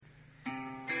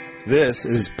This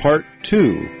is part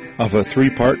 2 of a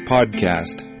 3-part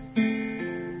podcast.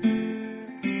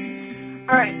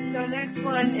 All right, so next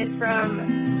one is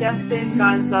from Justin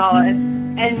Gonzalez.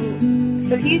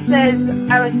 And so he says,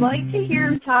 I would like to hear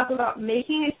him talk about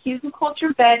making a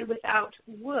hugelkultur bed without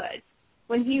wood.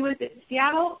 When he was in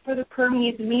Seattle for the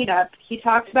Permies meetup, he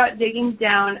talked about digging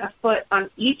down a foot on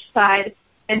each side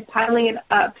and piling it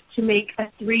up to make a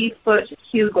 3-foot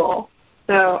hugel.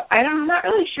 So I'm not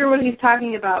really sure what he's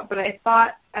talking about, but I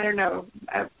thought, I don't know,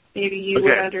 maybe you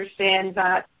would understand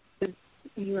that since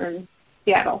you were in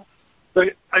Seattle. So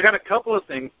I got a couple of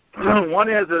things. One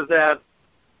is that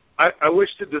I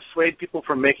wish to dissuade people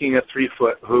from making a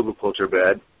 3-foot hugelkultur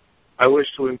bed. I wish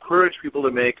to encourage people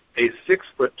to make a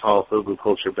 6-foot tall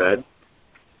hugelkultur bed.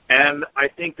 And I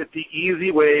think that the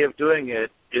easy way of doing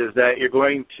it is that you're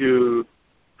going to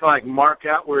kind of like mark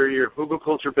out where your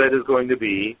hugelkultur bed is going to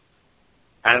be,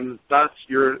 and thus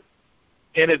you're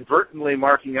inadvertently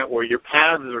marking out where your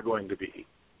paths are going to be,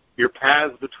 your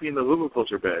paths between the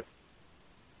hugelkultur bed.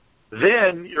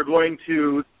 Then you're going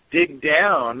to dig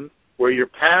down where your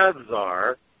paths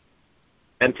are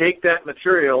and take that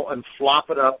material and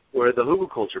flop it up where the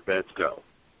hugelkultur beds go.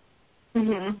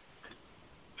 Mm-hmm.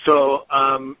 So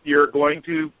you're going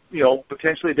to,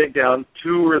 potentially dig down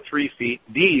 2 or 3 feet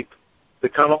deep to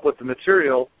come up with the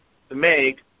material to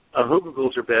make a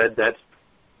hugelkultur bed that's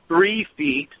 3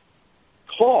 feet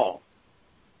tall.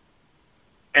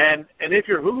 And if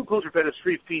your hugelkultur bed is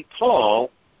 3 feet tall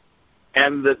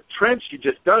and the trench you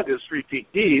just dug is 3 feet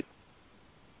deep,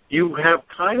 you have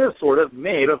kind of sort of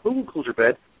made a hugelkultur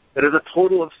bed that is a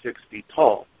total of 6 feet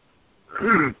tall.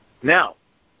 Now,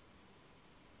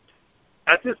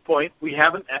 at this point, we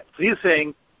haven't, so he's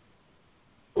saying,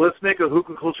 let's make a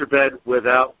hugelkultur bed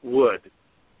without wood.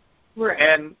 Right.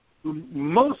 And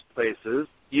most places,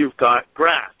 you've got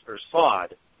grass or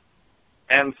sod.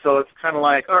 And so it's kind of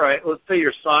like, all right, let's say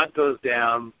your sod goes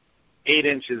down 8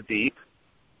 inches deep.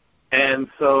 And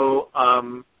so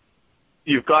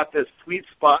you've got this sweet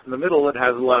spot in the middle that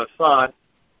has a lot of sod,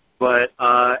 but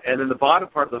and then the bottom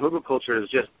part of the hugelkultur is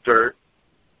just dirt,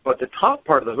 but the top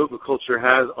part of the hugelkultur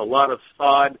has a lot of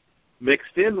sod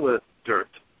mixed in with dirt.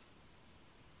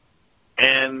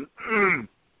 And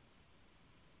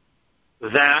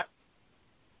that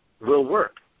will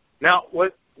work. Now,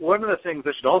 one of the things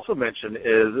I should also mention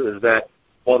is that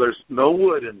while there's no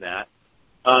wood in that,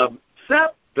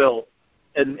 Seth built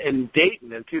in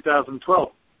Dayton in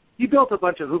 2012, he built a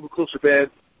bunch of hugelkultur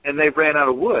beds, and they ran out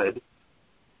of wood.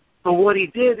 So what he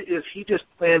did is he just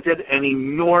planted an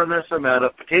enormous amount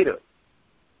of potatoes.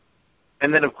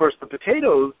 And then, of course, the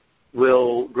potatoes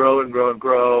will grow and grow and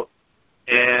grow,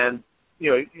 and,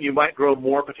 you might grow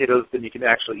more potatoes than you can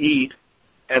actually eat.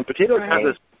 And potatoes have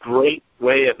this great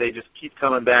way of they just keep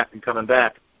coming back and coming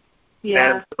back.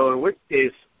 Yeah. And so in which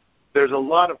case, there's a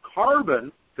lot of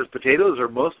carbon, because potatoes are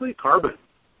mostly carbon.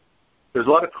 There's a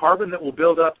lot of carbon that will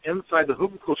build up inside the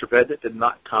hugelkultur bed that did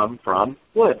not come from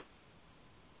wood.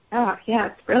 Oh, yeah,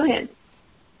 it's brilliant.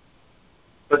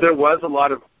 But there was a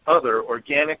lot of other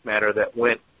organic matter that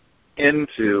went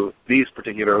into these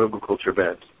particular hugelkultur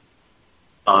beds.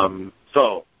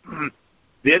 So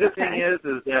the other thing is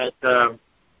that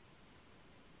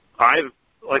I've,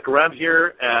 like around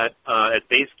here at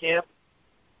base camp,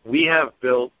 we have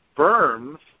built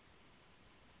berms,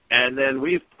 and then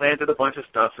we've planted a bunch of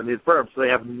stuff in these berms. So they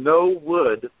have no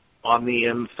wood on the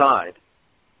inside.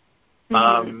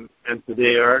 Mm-hmm. And so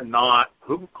they are not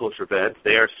hugelkultur beds.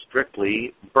 They are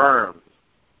strictly berms.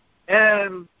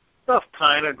 And stuff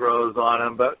kind of grows on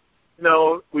them, but,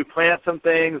 we plant some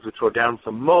things, we throw down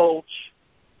some mulch,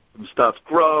 some stuff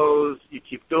grows, you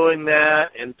keep doing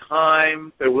that. In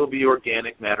time, there will be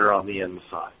organic matter on the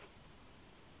inside.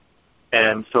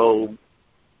 And so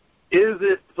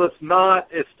it's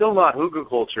still not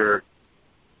hugelkultur,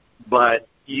 but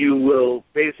you will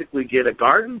basically get a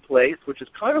garden place, which is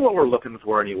kind of what we're looking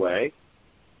for anyway.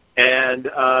 And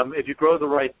if you grow the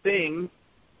right thing,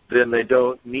 then they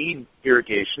don't need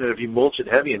irrigation. And if you mulch it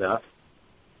heavy enough,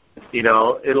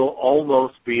 it'll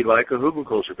almost be like a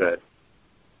hugelkultur bed.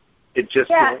 It just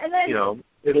won't,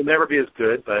 it'll never be as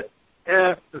good, but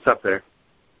it's up there.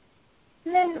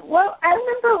 And then, I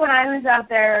remember when I was out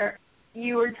there,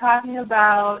 you were talking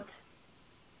about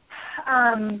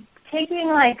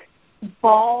taking,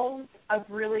 balls of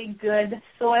really good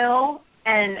soil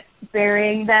and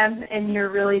burying them in your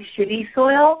really shitty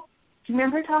soil. Do you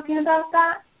remember talking about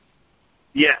that?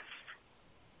 Yes.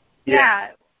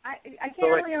 Yeah. I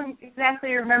can't really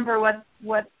exactly remember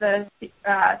what the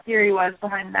theory was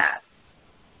behind that.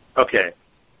 Okay.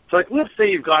 So, let's say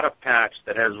you've got a patch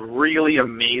that has really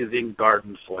amazing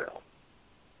garden soil.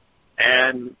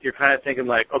 and you're kind of thinking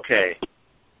like, okay,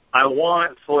 I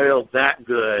want soil that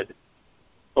good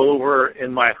over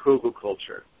in my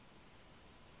hugelkultur.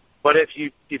 But if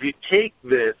you take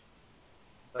this,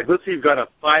 like let's say you've got a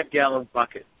 5-gallon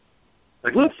bucket.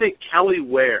 Like let's say Kelly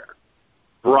Ware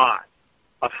brought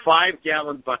a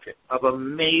 5-gallon bucket of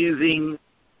amazing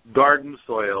garden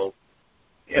soil.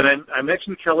 And I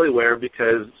mentioned Kelly Ware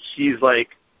because she's like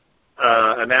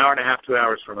an hour and a half, 2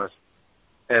 hours from us.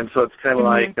 And so it's kind of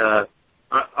like,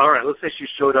 all right, let's say she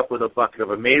showed up with a bucket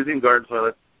of amazing garden soil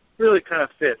that really kind of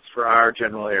fits for our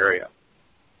general area.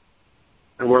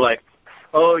 And we're like,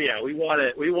 oh, yeah, we want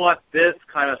it. We want this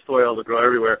kind of soil to grow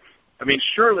everywhere. I mean,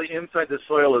 surely inside the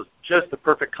soil is just the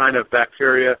perfect kind of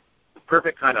bacteria, the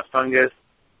perfect kind of fungus.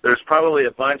 There's probably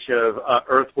a bunch of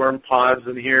earthworm pods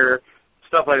in here,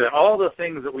 stuff like that, all the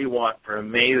things that we want for an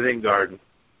amazing garden.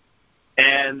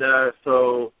 And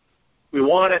so we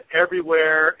want it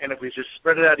everywhere, and if we just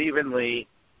spread it out evenly,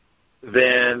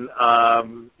 then,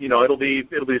 it'll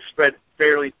be spread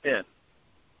fairly thin.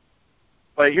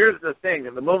 But here's the thing.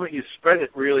 The moment you spread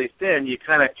it really thin, you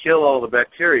kind of kill all the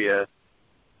bacteria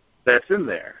that's in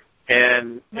there.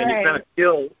 And you kind of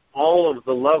kill all of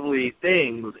the lovely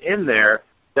things in there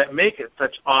that make it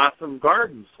such awesome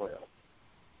garden soil.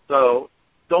 So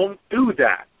don't do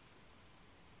that.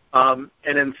 And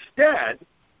instead,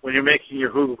 when you're making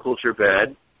your hugelkultur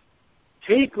bed,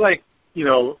 take a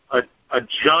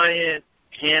giant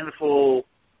handful,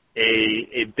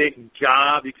 a big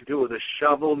gob. You can do it with a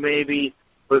shovel maybe,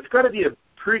 but it's got to be a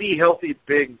pretty healthy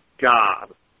big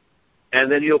gob.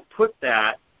 And then you'll put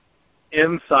that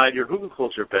inside your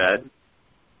hugelkultur bed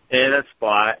in a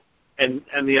spot, and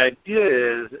the idea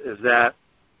is that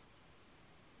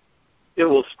it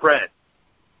will spread.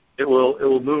 It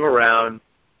will move around.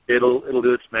 It'll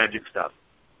do its magic stuff.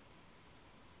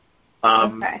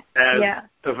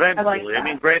 Eventually, I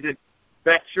mean, granted,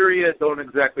 bacteria don't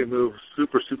exactly move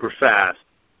super, super fast,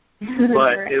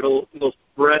 but it'll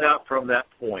spread out from that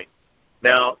point.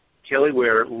 Now, Kelly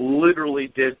Ware literally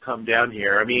did come down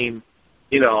here. I mean,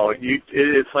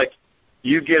 it's like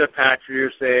you get a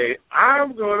patcher, say,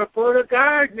 I'm going to put a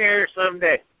garden there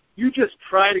someday. You just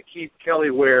try to keep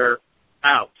Kelly Ware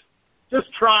out.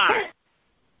 Just try.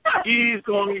 She's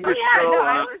going to show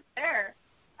up.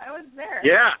 I was there.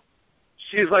 Yeah.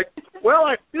 She's like, well,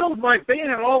 I filled my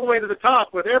van all the way to the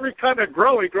top with every kind of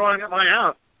growing at my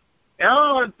house.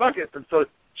 All in buckets. And so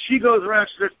she goes around,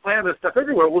 she starts planting this stuff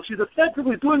everywhere. Well, she's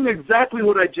effectively doing exactly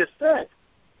what I just said.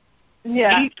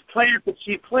 Yeah. Each plant that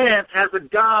she plants has a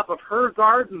gob of her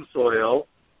garden soil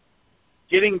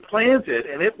getting planted,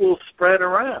 and it will spread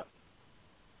around.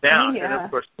 Now, and of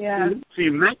course, so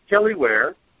you met Kelly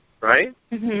Ware, right?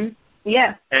 Mm-hmm.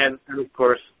 Yeah. And of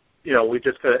course, we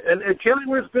just got and Kelly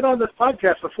Ware's been on this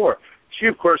podcast before. She,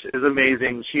 of course, is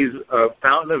amazing. She's a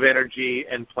fountain of energy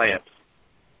and plants.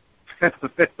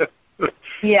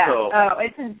 Yeah. So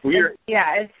it's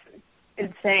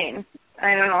insane.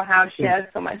 I don't know how she has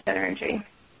so much energy.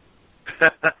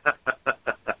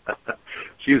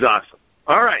 She's awesome.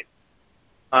 All right.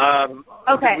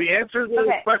 Okay. Did we answer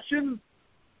the question?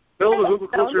 Build a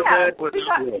hugelkultur bed with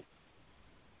wood.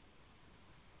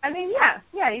 I mean,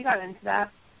 yeah, you got into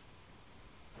that.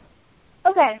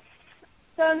 Okay.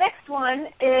 So next one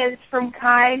is from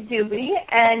Kai Doobie,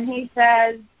 and he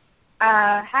says,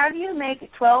 how do you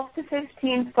make 12 to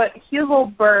 15 foot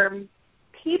hugel berms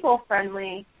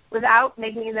people-friendly without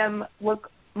making them look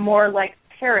more like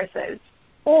terraces?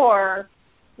 Or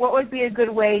what would be a good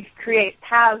way to create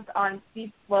paths on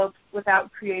steep slopes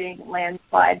without creating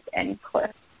landslides and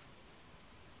cliffs?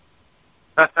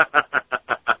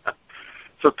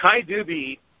 So Kai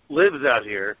Doobie lives out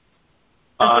here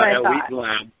at Wheaton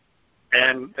Lab,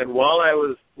 and while I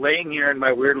was laying here in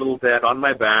my weird little bed on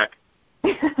my back,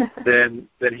 then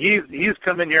he's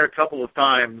come in here a couple of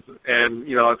times, and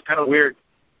it's kind of weird.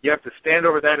 You have to stand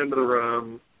over that end of the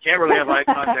room. Can't really have eye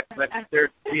contact next to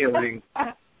their ceiling.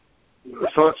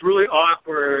 So it's really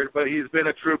awkward, but he's been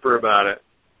a trooper about it.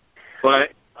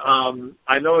 But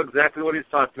I know exactly what he's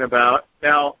talking about.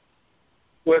 Now,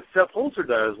 what Seth Holzer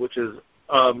does, which is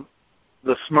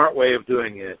the smart way of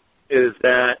doing it, is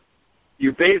that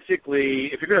you basically,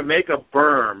 if you're going to make a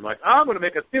berm, like I'm going to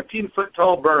make a 15-foot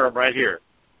tall berm right here,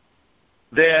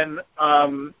 then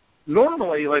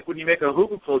normally, like when you make a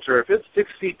hugelkultur, if it's 6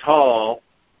 feet tall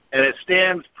and it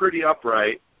stands pretty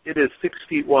upright, it is 6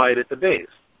 feet wide at the base.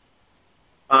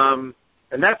 And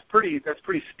that's pretty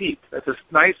steep. That's a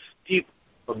nice, steep,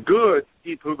 a good,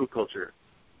 steep hugelkultur.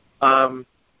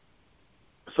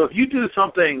 So if you do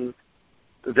something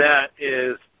that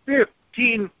is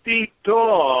 15 feet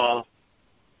tall,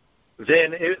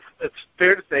 then it's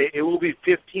fair to say it will be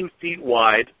 15 feet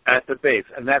wide at the base,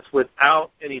 and that's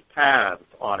without any paths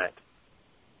on it.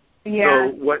 Yeah.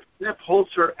 So what Step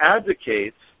Holzer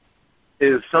advocates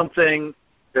is something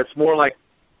that's more like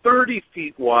 30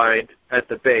 feet wide at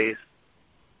the base,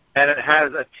 and it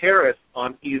has a terrace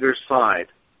on either side.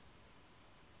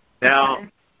 Now,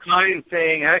 Kai is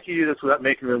saying, how can you do this without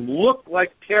making them look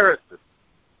like terraces?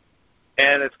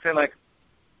 And it's kind of like,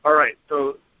 all right,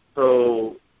 so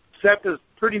Sept has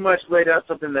pretty much laid out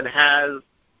something that has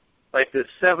like this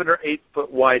 7 or 8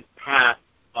 foot wide path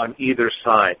on either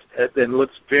side. It then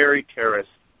looks very terraced.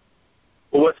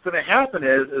 Well, what's going to happen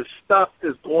is stuff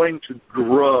is going to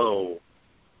grow.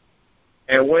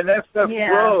 And when that stuff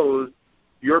grows,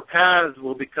 your paths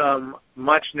will become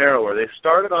much narrower. They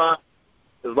started off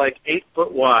as like 8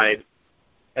 foot wide,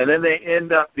 and then they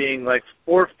end up being like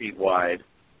 4 feet wide.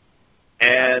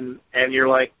 And you're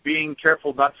like being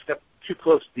careful not to step too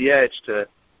close to the edge to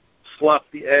slough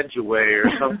the edge away or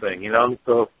something, you know.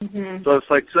 So so it's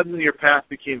like suddenly your path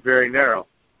became very narrow.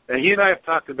 And he and I have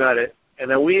talked about it, and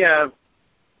then we have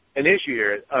an issue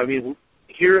here. I mean,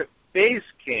 here at base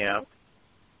camp,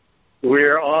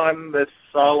 we're on this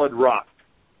solid rock,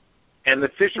 and the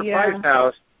Fisher-Price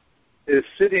house is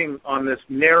sitting on this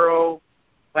narrow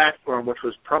platform, which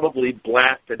was probably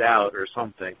blasted out or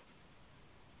something.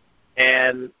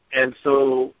 And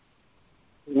so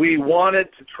we wanted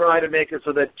to try to make it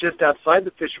so that just outside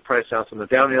the Fisher-Price house on the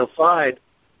downhill side,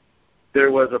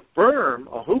 there was a berm,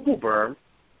 a Hugel berm,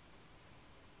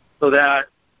 so that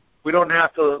we don't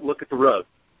have to look at the road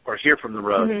or hear from the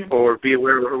road or be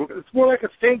aware of it. It's more like a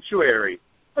sanctuary.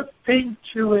 A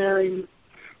sanctuary.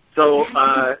 So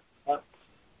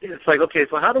it's like, okay,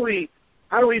 so how do we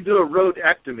do a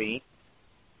roadectomy?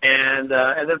 And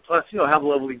then plus, you know, have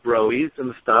lovely growies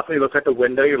and stuff. And you look at the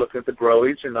window, you're looking at the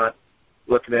growies, you're not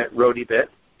looking at roady bit,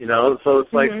 you know. So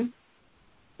it's like,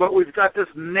 but we've got this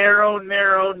narrow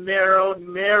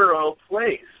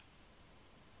place.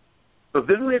 So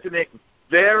then we have to make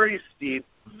very steep,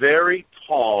 very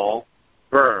tall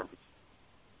berms.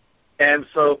 And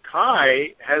so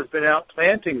Kai has been out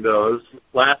planting those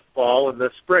last fall and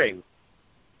this spring.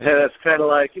 And it's kind of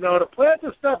like, you know, to plant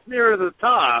the stuff nearer the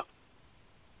top,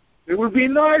 it would be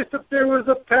nice if there was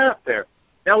a path there.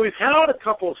 Now, we've had a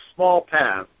couple small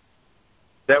paths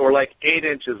that were like 8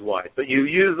 inches wide, but you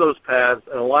use those paths,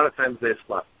 and a lot of times they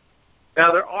slough.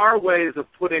 Now, there are ways of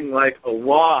putting like a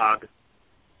log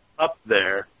up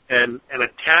there and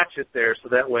attach it there so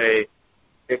that way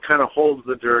it kind of holds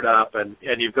the dirt up and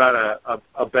you've got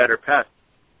a better path.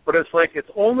 But it's like it's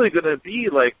only going to be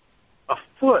like a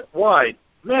foot wide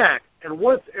max, and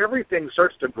once everything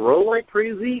starts to grow like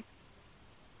crazy,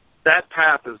 that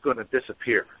path is going to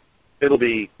disappear. It'll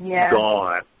be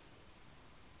gone.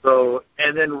 So,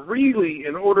 and then really,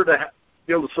 in order to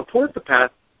be able to support the path,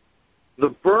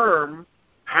 the berm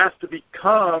has to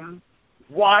become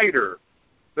wider.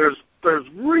 There's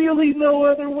really no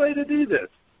other way to do this.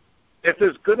 If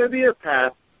there's going to be a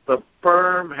path, the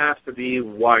berm has to be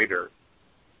wider.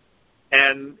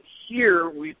 And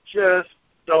here, we just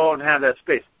don't have that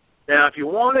space. Now, if you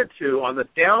wanted to, on the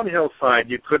downhill side,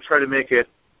 you could try to make it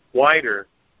wider,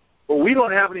 but we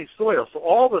don't have any soil. So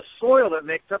all the soil that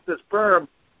makes up this berm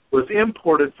was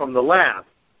imported from the lab.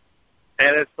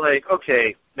 And it's like,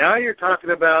 okay, now you're talking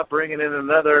about bringing in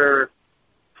another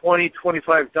 20,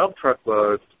 25 dump truck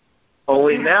loads,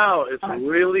 only now it's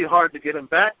really hard to get them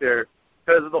back there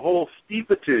because of the whole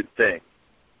steepitude thing.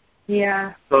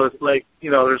 Yeah. So it's like,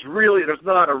 you know, there's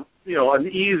not a, you know, an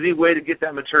easy way to get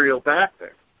that material back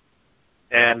there.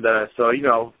 And so, you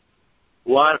know,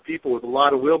 a lot of people with a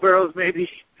lot of wheelbarrows, maybe.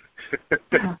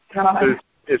 Oh, God.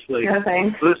 It's like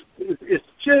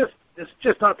it's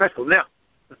just not practical. Now,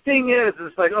 the thing is,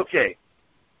 it's like, okay,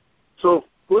 so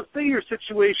let's say your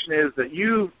situation is that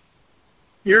you're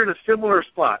in a similar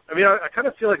spot. I mean, I kind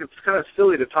of feel like it's kind of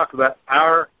silly to talk about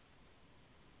our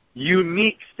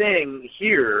unique thing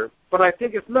here, but I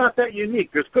think it's not that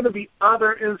unique. There's going to be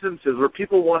other instances where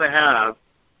people want to have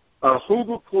a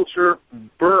Hugelkultur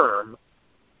berm,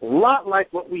 a lot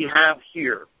like what we have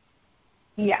here.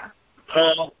 Yeah.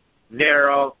 Tall,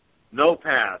 narrow, no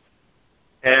path.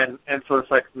 And so it's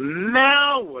like,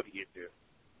 now what do you do?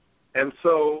 And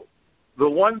so the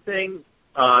one thing,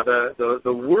 the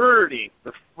wording,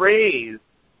 the phrase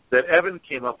that Evan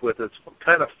came up with is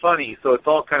kind of funny, so it's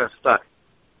all kind of stuck.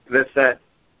 And it's that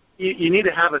you need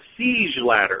to have a siege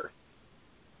ladder.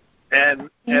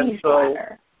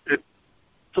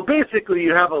 So basically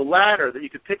you have a ladder that you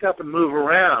could pick up and move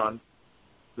around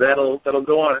that'll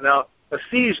go on it. Now, a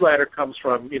siege ladder comes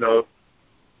from, you know,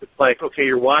 it's like, okay,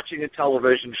 you're watching a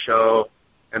television show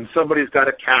and somebody's got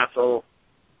a castle,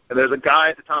 and there's a guy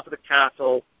at the top of the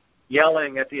castle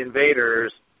yelling at the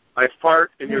invaders, "I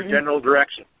fart in your general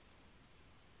direction."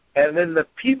 And then the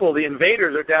people, the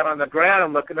invaders, are down on the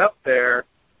ground looking up there,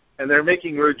 and they're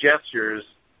making rude gestures.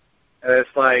 And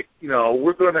it's like,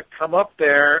 we're going to come up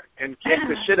there and kick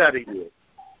the shit out of you.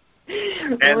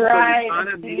 And right. so you kind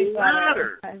of need a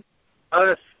ladder,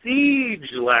 a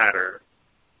siege ladder.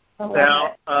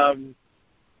 Now,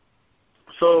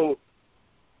 so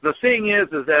the thing is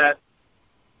that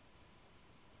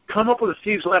come up with a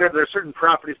siege ladder. There are certain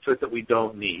properties to it that we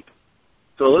don't need.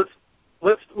 So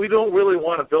we don't really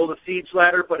want to build a siege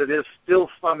ladder, but it is still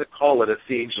fun to call it a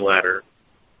siege ladder.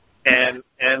 And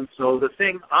so the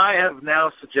thing I have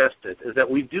now suggested is that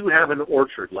we do have an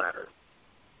orchard ladder.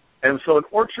 And so an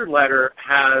orchard ladder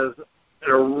has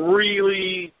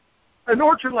an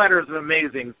orchard ladder is an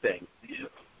amazing thing.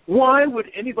 Why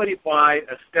would anybody buy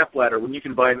a step ladder when you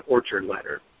can buy an orchard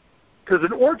ladder? Because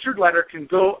an orchard ladder can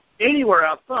go anywhere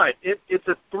outside. It's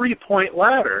a 3-point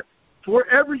ladder. So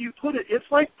wherever you put it, it's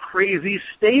like crazy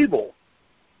stable.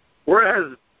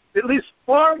 Whereas, at least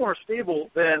far more stable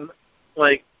than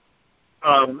like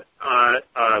now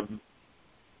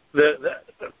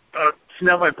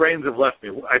my brains have left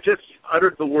me. I just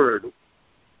uttered the word.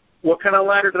 What kind of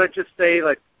ladder did I just say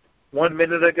like 1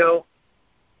 minute ago?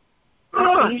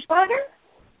 Siege ladder?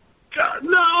 God,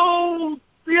 no,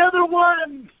 the other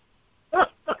one. I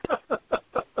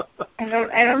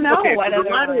don't know okay, what so other the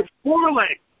ladder one. with 4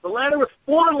 legs. The ladder with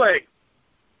 4 legs.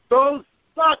 Those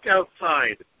suck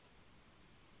outside.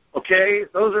 Okay,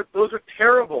 those are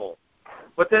terrible.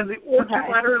 But then the orchard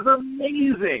ladder is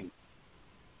amazing.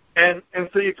 And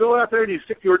so you go out there and you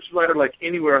stick the orchard ladder like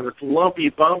anywhere on this lumpy,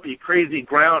 bumpy, crazy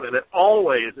ground, and it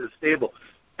always is stable.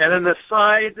 And then the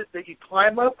side that you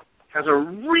climb up has a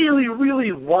really,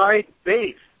 really wide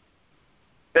base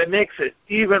that makes it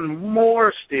even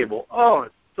more stable. Oh,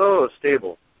 it's so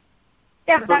stable.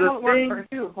 Yeah, but so that won't work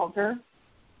for Hugelkultur.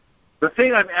 The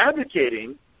thing I'm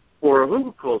advocating for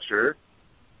Hugelkultur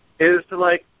is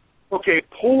to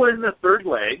pull in the 3rd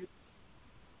leg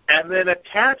and then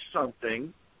attach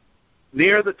something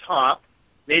near the top,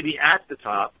 maybe at the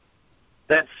top,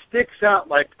 that sticks out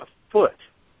like a foot.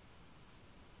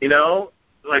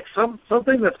 Like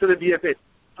something that's going to be a bit.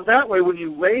 So that way, when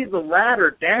you lay the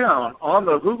ladder down on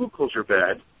the Hugelkultur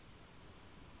bed,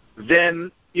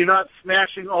 then you're not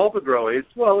smashing all the growies,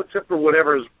 well, except for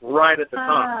whatever's right at the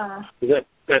top.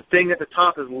 That thing at the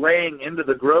top is laying into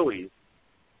the growies.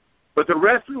 But the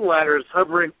rest of the ladder is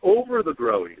hovering over the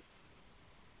growies.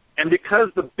 And because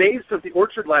the base of the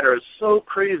orchard ladder is so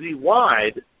crazy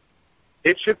wide,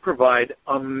 it should provide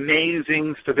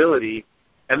amazing stability.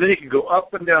 And then you can go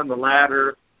up and down the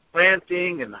ladder,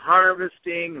 planting and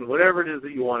harvesting and whatever it is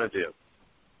that you want to do.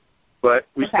 But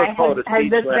we still call it a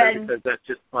siege ladder because that's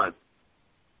just fun.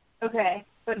 Okay,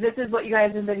 but this is what you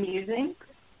guys have been using?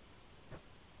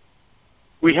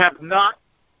 We have not.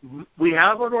 We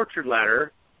have an orchard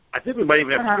ladder. I think we might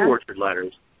even have 2 orchard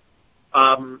ladders.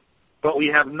 But we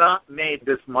have not made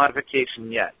this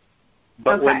modification yet.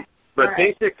 But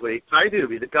basically, Kai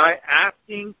Doobie, the guy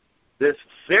asking this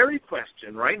very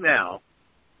question right now,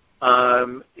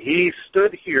 he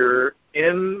stood here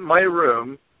in my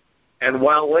room, and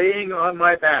while laying on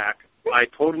my back, I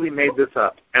totally made this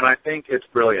up, and I think it's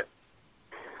brilliant.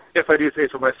 If I do say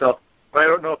so myself, but I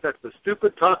don't know if that's the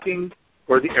stupid talking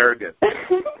or the arrogant.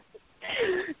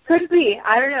 Could be.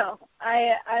 I don't know.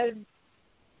 I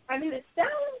mean, it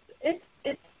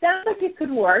sounds like it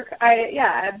could work.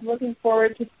 I'm looking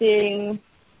forward to seeing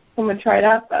someone try it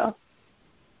out, though.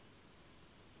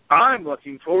 I'm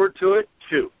looking forward to it,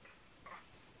 too.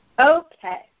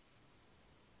 Okay.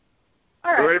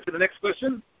 All right. You ready for the next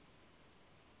question?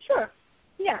 Sure.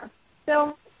 Yeah.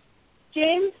 So,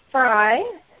 James Fry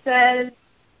says,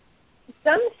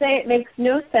 some say it makes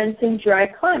no sense in dry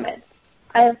climates.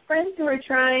 I have friends who are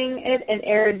trying it in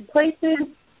arid places,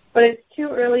 but it's too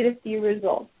early to see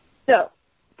results. So,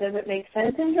 does it make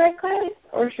sense in dry climates,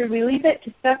 or should we leave it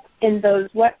to stuff in those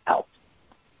wet Alps?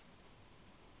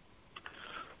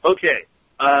 Okay.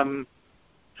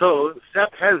 So,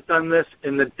 Seth has done this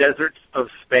in the deserts of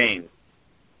Spain.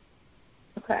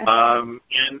 Okay. And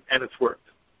it's worked.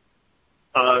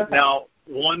 Now,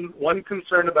 one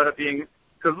concern about it being,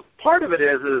 because part of it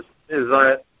is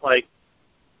that,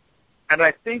 and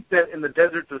I think that in the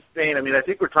deserts of Spain, I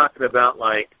think we're talking about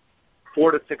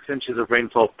 4 to 6 inches of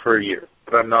rainfall per year,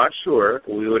 but I'm not sure.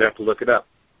 We would have to look it up.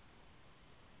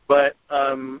 But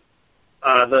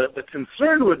the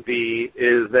concern would be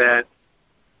is the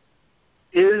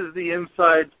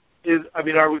inside are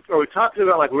we talking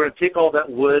about we're going to take all that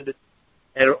wood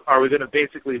And are we going to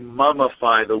basically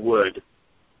mummify the wood?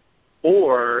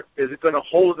 Or is it going to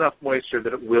hold enough moisture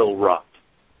that it will rot?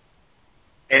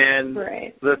 And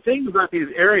the thing about these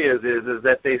areas is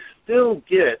that they still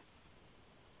get,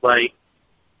 like,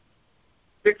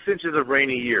 6 inches of rain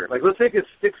a year. Like, let's take it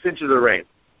 6 inches of rain.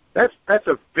 That's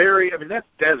a very, I mean, that's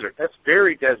desert. That's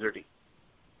very deserty.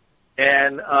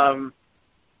 And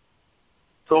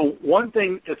so one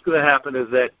thing that's going to happen is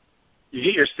that you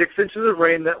get your 6 inches of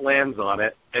rain that lands on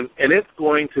it, and it's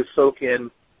going to soak in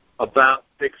about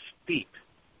 6 feet.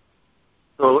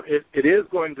 So it is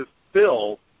going to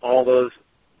fill all those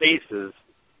spaces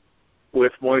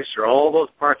with moisture. All those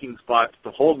parking spots to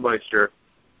hold moisture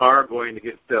are going to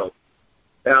get filled.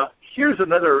 Now, here's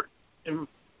another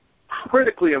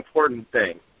critically important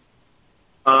thing.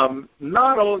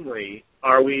 Not only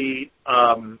are we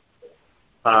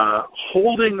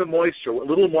holding the moisture, what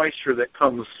little moisture that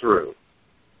comes through,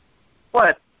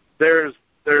 but there's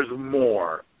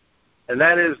more, and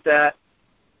that is that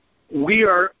we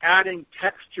are adding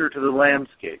texture to the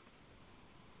landscape.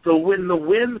 So when the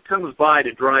wind comes by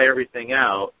to dry everything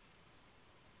out,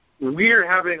 we're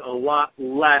having a lot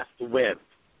less wind.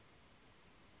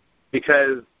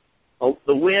 Because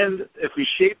the wind, if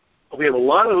we have a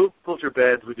lot of hugelkultur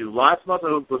beds, we do lots and lots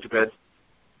of hugelkultur beds,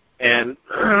 and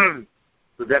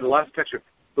we've got lots of texture.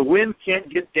 The wind can't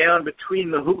get down between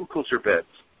the hugelkultur beds.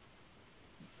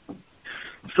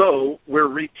 So we're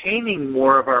retaining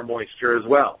more of our moisture as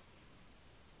well.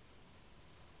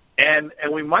 And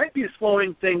we might be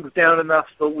slowing things down enough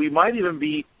so we might even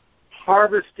be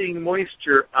harvesting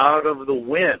moisture out of the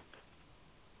wind.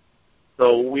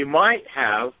 So we might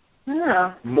have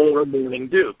more morning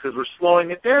dew because we're slowing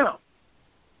it down.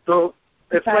 So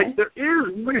it's like there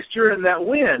is moisture in that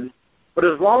wind, but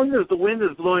as long as the wind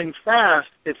is blowing fast,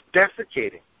 it's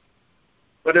desiccating.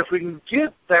 But if we can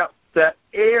get that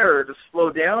air to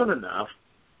slow down enough,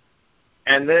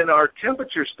 and then our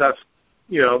temperature stuff,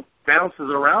 bounces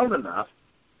around enough,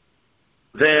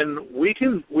 then we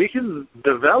can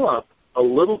develop a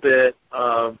little bit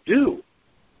of dew.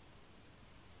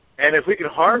 And if we can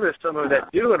harvest some of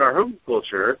that dew in our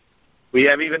hugelkultur, we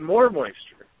have even more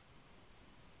moisture.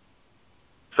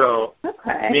 So,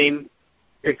 I mean,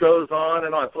 it goes on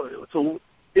and on. So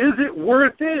is it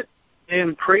worth it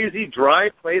in crazy dry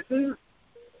places?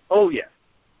 Oh, yes.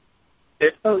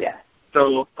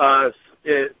 So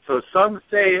so some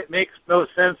say it makes no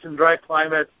sense in dry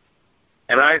climates,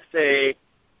 and I say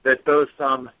that those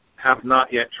some have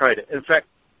not yet tried it. In fact,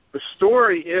 the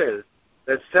story is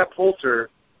that Sepp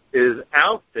Holter is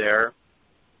out there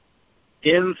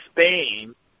in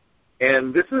Spain,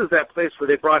 and this is that place where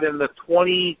they brought in the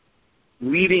 20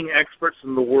 leading experts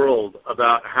in the world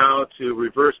about how to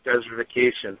reverse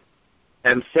desertification.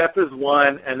 And Sepp is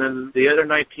one, and then the other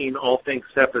 19 all think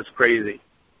Sepp is crazy.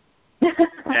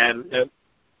 and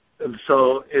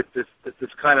so it's this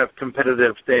kind of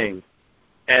competitive thing.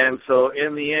 And so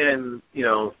in the end,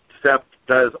 Sepp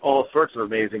does all sorts of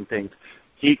amazing things.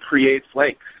 He creates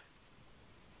lakes,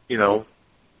 and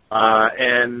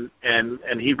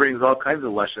he brings all kinds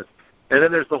of luscious. And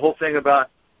then there's the whole thing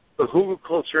about the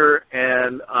hugelkultur,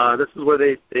 and this is where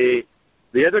the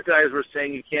other guys were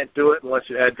saying you can't do it unless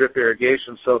you add drip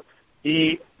irrigation. So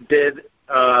he did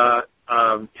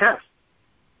tests.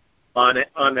 On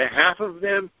the half of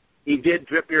them, he did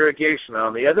drip irrigation.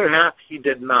 On the other half, he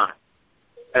did not.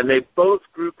 And they both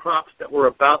grew crops that were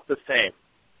about the same.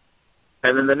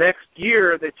 And then the next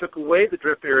year, they took away the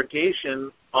drip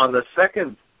irrigation on the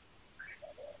second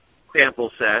sample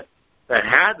set that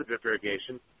had the drip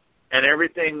irrigation, and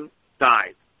everything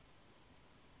died.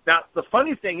 Now, the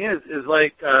funny thing is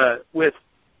like with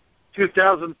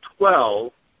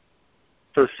 2012,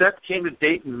 so Seth came to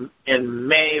Dayton in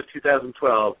May of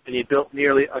 2012, and he built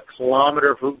nearly a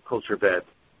kilometer of hugelkultur bed.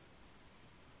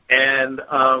 And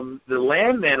the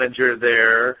land manager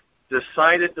there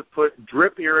decided to put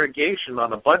drip irrigation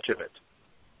on a bunch of it.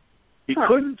 He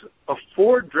couldn't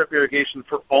afford drip irrigation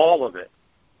for all of it.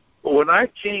 But when I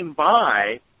came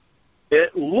by,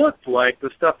 it looked like the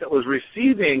stuff that was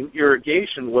receiving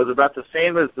irrigation was about the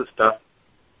same as the stuff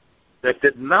that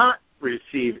did not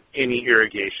receive any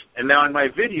irrigation. And now in my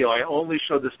video, I only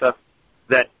showed the stuff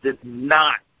that did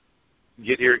not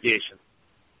get irrigation,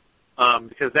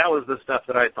 because that was the stuff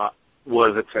that I thought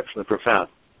was exceptionally profound.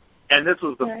 And this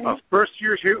was the first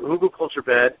year's hugelkultur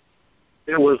bed.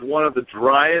 It was one of the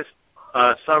driest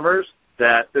summers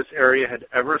that this area had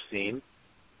ever seen.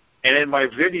 And in my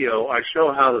video, I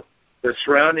show how the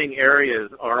surrounding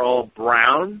areas are all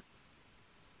brown,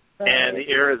 and the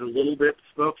air is a little bit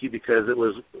smoky because it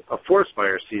was a forest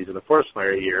fire season, a forest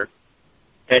fire year.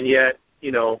 And yet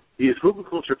these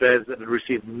hugelkultur beds that had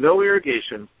received no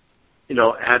irrigation,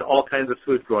 had all kinds of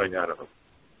food growing out of them.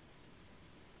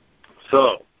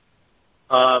 So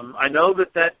I know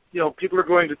that people are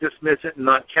going to dismiss it and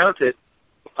not count it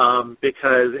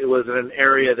because it was in an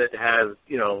area that has,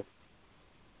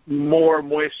 more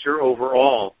moisture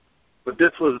overall. But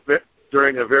this was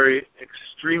during a very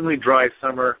extremely dry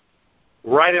summer,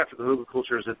 right after the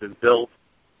hugelkulturs had been built.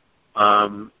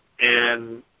 And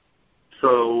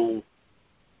so,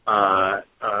 I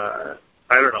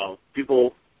don't know,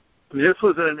 this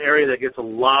was in an area that gets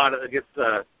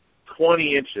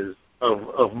 20 inches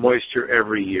of moisture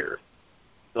every year.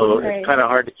 So It's kind of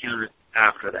hard to count it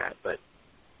after that. But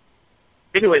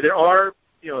anyway, there are,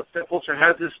 Sepulchre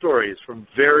has its stories from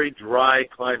very dry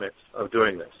climates of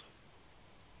doing this.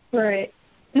 Right.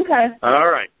 Okay. All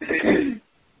right.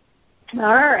 All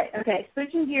right. Okay.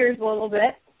 Switching gears a little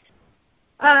bit.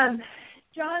 John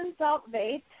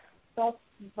Saltveit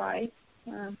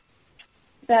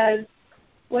says,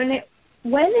 when is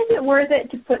it worth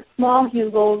it to put small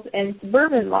hugels in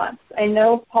suburban lots? I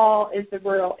know Paul is the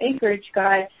rural acreage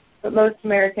guy, but most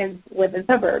Americans live in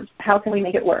suburbs. How can we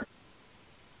make it work?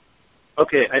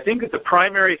 Okay, I think that the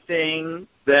primary thing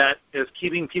that is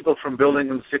keeping people from building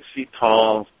them 6 feet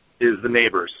tall is the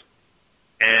neighbors.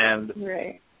 And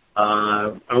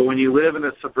when you live in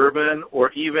a suburban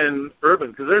or even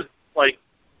urban, because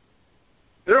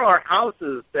there are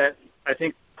houses that I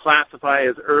think classify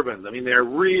as urban. I mean, they're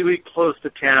really close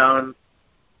to town,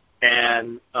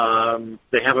 and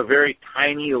they have a very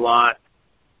tiny lot,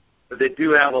 but they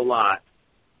do have a lot.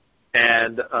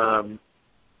 And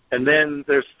then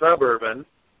there's suburban,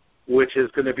 which is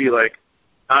going to be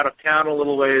out of town a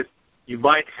little ways. You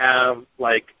might have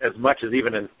as much as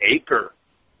even an acre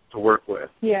to work with.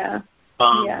 Yeah.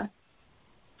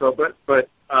 So, but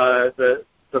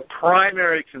the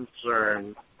primary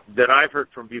concern that I've heard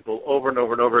from people over and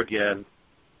over and over again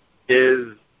is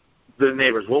the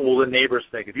neighbors. What will the neighbors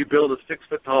think? If you build a 6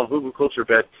 foot tall hugelkultur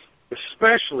bed,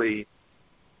 especially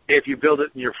if you build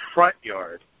it in your front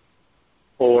yard,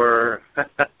 or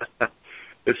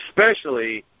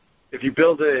especially if you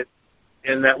build it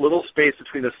in that little space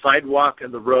between the sidewalk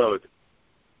and the road,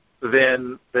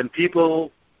 then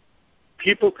people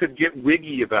could get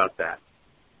wiggy about that.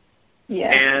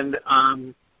 Yeah. And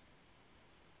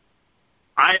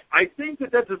I think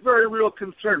that that's a very real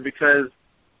concern, because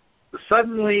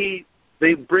suddenly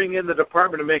they bring in the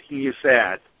Department of Making You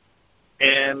Sad,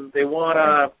 and they want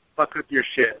to fuck up your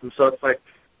shit. And so it's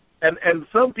and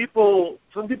some people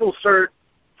start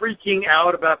freaking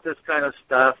out about this kind of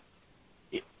stuff,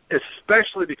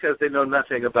 especially because they know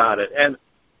nothing about it. And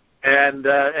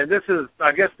this is,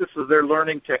 I guess this is their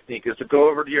learning technique, is to go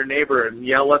over to your neighbor and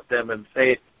yell at them and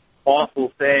say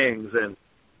awful things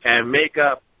and make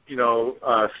up,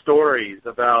 stories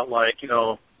about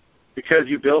because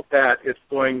you built that, it's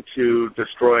going to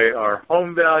destroy our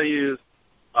home values.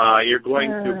 You're going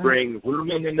to bring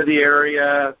vermin into the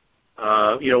area,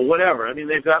 whatever. I mean,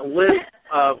 they've got lists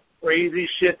of crazy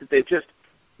shit that they just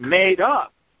made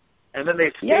up, and then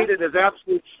they state it as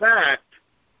absolute fact,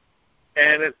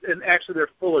 and actually they're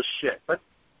full of shit. But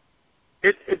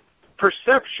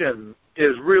perception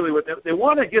is really what they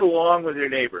want to get along with your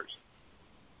neighbors,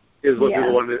 is what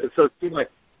people want to do. So it seems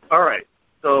all right,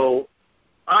 so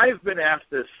I've been asked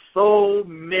this so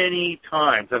many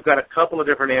times. I've got a couple of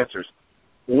different answers.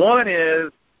 One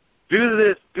is,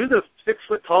 do the 6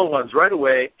 foot tall ones right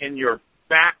away in your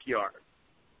backyard.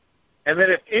 And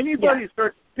then if anybody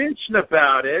starts bitching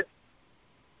about it,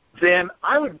 then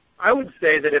I would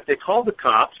say that if they called the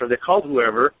cops or they called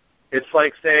whoever, it's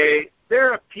say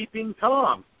they're a peeping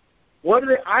Tom. What are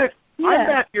they? I'm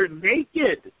back here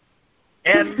naked,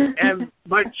 and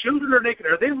my children are naked.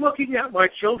 Are they looking at my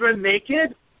children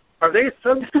naked? Are they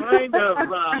some kind of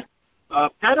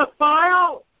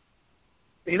pedophile?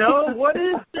 What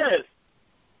is this?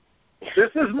 This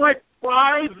is my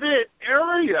private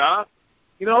area.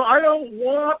 I don't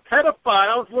want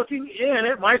pedophiles looking in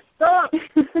at my stuff.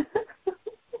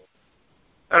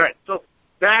 All right, so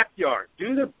backyard.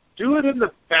 Do it in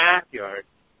the backyard.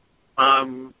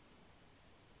 Now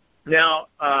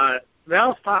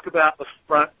let's talk about the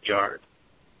front yard.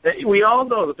 We all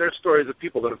know that there's stories of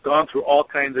people that have gone through all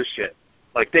kinds of shit.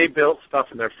 They built stuff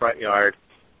in their front yard,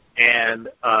 and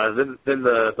then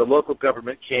the local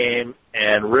government came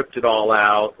and ripped it all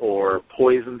out, or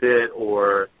poisoned it,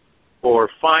 or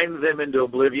fined them into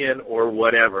oblivion, or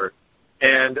whatever.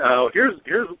 And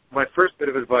here's my first bit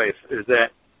of advice, is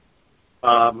that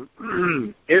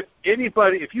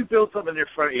if you build something in your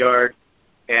front yard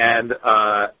and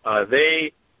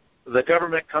the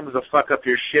government comes to fuck up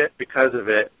your shit because of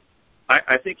it,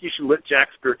 I think you should let Jack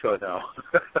Spirko know.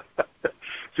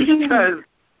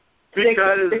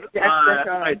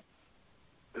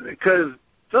 because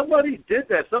somebody did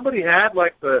that. Somebody had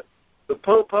like the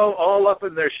popo all up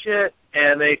in their shit,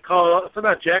 and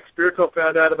somehow Jack Spirko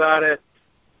found out about it,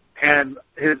 and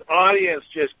his audience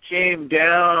just came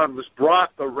down,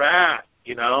 brought the wrath,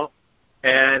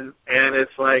 and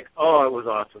it's like, oh, it was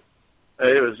awesome.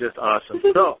 It was just awesome.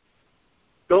 So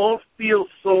don't feel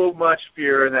so much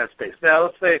fear in that space. Now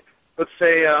let's say,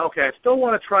 okay, I still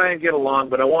want to try and get along,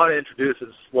 but I want to introduce it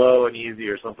slow and easy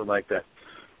or something like that.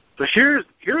 So here's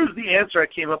the answer I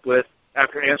came up with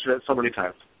after answering it so many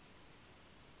times.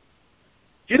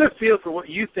 Get a feel for what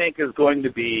you think is going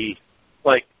to be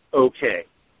like okay.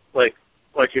 Like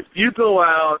if you go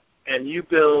out and you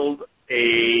build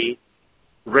a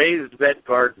raised bed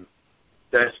garden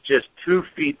that's just 2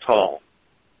 feet tall,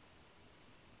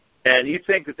 and you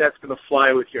think that that's going to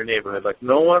fly with your neighborhood, like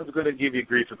no one's going to give you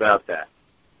grief about that,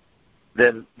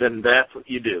 then that's what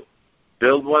you do.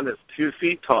 Build one that's 2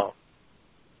 feet tall.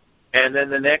 And then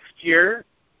the next year,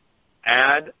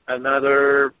 add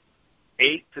another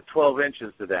 8 to 12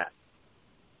 inches to that.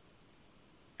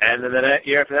 And then the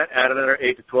year after that, add another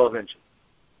 8 to 12 inches.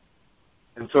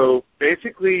 And so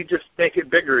basically just make it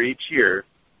bigger each year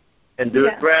and do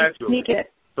it gradually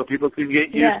so people can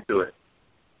get used to it.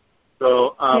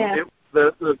 So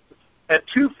at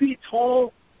 2 feet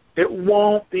tall, it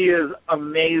won't be as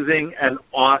amazing and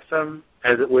awesome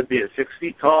as it would be at 6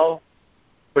 feet tall,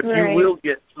 but you will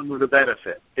get some of the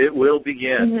benefit. It will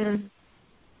begin.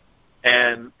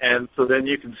 And so then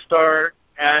you can start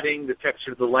adding the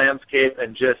texture to the landscape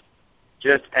and just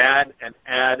add and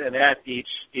add and add each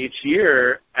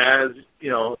year as,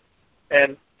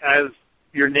 and as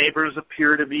your neighbors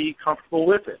appear to be comfortable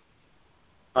with it.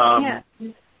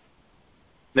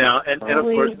 Now, and of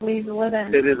course,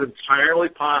 it is entirely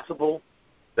possible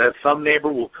that some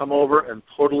neighbor will come over and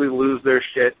totally lose their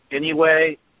shit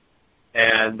anyway,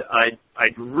 and I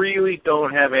really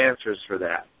don't have answers for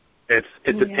that. It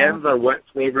depends on what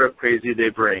flavor of crazy they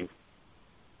bring.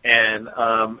 And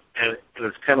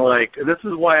it's kind of like, this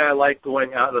is why I like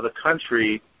going out into the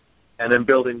country and then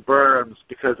building berms,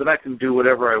 because then I can do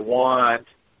whatever I want,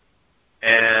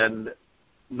 and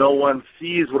no one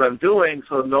sees what I'm doing,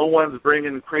 so no one's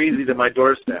bringing crazy to my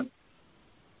doorstep.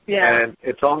 And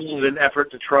it's all in an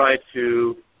effort to try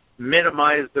to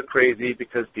minimize the crazy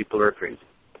because people are crazy.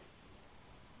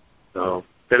 So,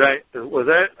 was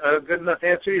that a good enough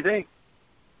answer, you think?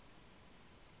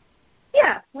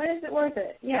 Yeah. When is it worth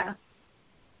it? Yeah.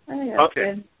 I think that's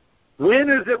good. When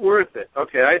is it worth it?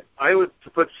 Okay, I would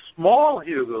put small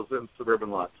hugels in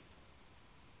suburban lots.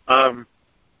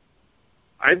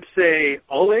 I'd say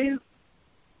always.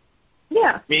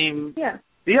 Yeah. I mean,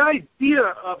 the idea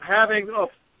of having a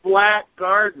flat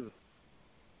garden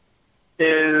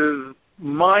is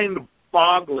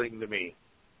mind-boggling to me.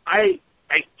 I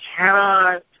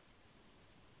cannot.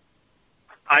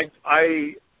 I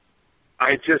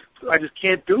just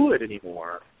can't do it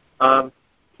anymore.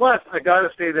 Plus, I got to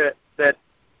say that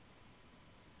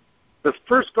the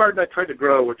first garden I tried to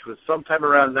grow, which was sometime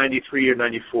around 93 or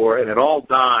 94, and it all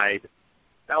died.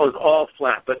 That was all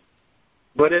flat.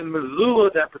 But in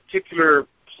Missoula, that particular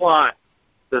plot,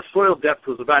 the soil depth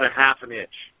was about a half an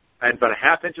inch. I had about a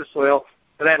half inch of soil,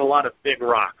 and I had a lot of big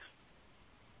rocks.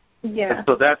 Yeah. And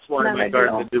so that's why my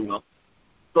garden did do well.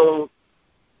 So,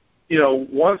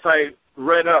 once I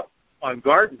read up on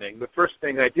gardening, the first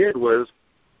thing I did was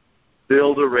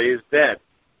build a raised bed.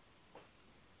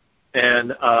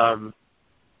 And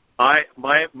my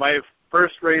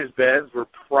first raised beds were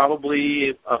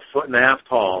probably 1.5 feet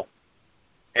tall.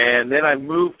 And then I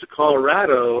moved to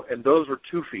Colorado, and those were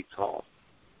 2 feet tall.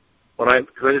 Because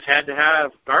I just had to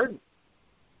have garden.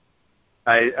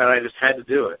 I just had to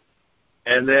do it.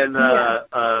 And then,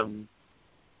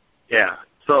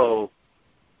 so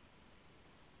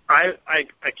I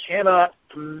cannot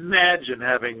imagine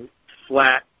having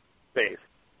flat space.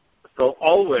 So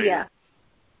always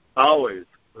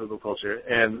Hugelkultur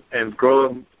and grow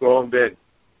them big.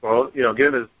 Well,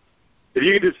 get them if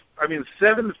you could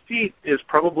 7 feet is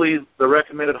probably the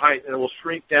recommended height, and it will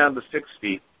shrink down to 6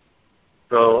 feet.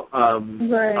 So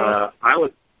I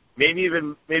would maybe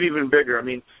even bigger. I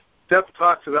mean, Steph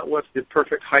talks about what's the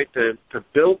perfect height to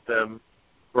build them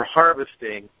for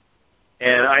harvesting,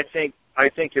 and I think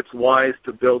it's wise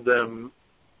to build them,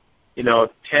 10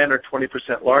 or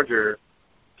 20% larger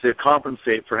to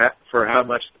compensate for how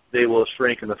much they will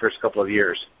shrink in the first couple of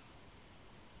years.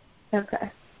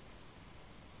 Okay.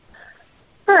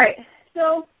 All right.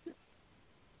 So,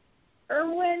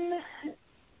 Erwin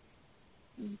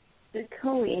the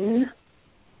Cohen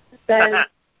says,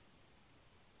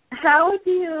 how do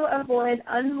you avoid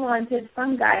unwanted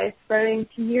fungi spreading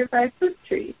to nearby fruit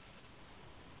trees?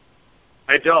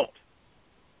 I don't.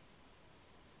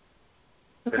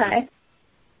 Okay.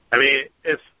 I mean,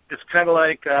 it's kind of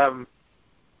like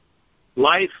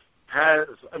life has.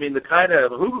 I mean, the kind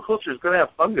of hugelkultur is going to have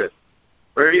fungus.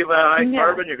 Where you have high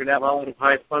carbon, you're going to have a lot of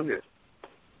high fungus.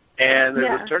 And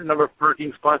there's a certain number of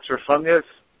perking spots for fungus.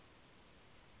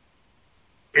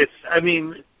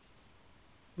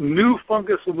 New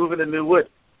fungus will move into new wood.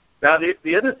 Now,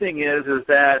 the other thing is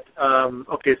that,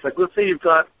 okay, it's like, let's say you've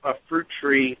got a fruit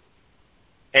tree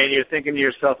and you're thinking to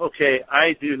yourself, okay,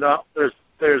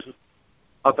 there's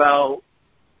about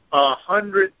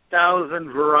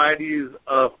 100,000 varieties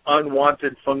of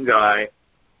unwanted fungi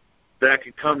that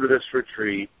could come to this fruit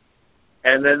tree.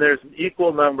 And then there's an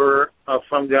equal number of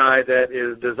fungi that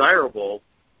is desirable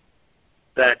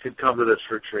that could come to this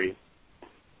fruit tree.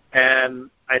 And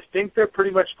I think they're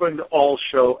pretty much going to all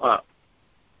show up.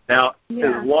 Now,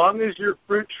 as long as your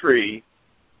fruit tree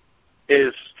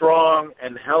is strong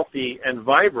and healthy and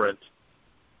vibrant,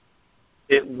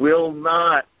 it will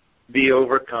not be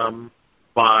overcome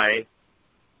by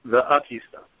the ucky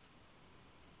stuff.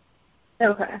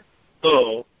 Okay.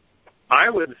 So I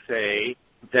would say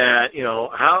that,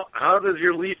 how does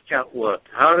your leaf count look?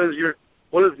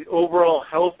 What is the overall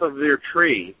health of your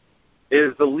tree?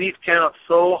 Is the leaf count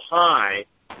so high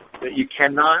that you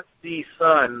cannot see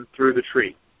sun through the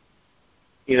tree?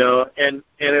 And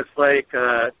it's like,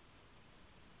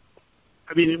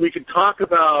 we could talk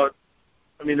about,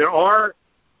 there are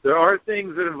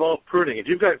things that involve pruning. If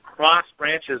you've got cross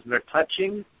branches and they're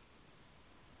touching,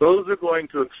 those are going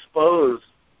to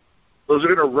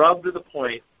rub to the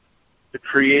point to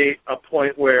create a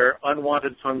point where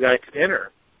unwanted fungi can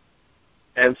enter.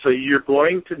 And so you're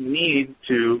going to need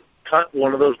to cut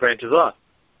one of those branches off.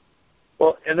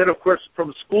 Well, and then, of course,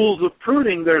 from schools of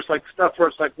pruning, there's stuff where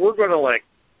it's we're going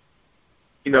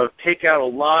to take out a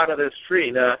lot of this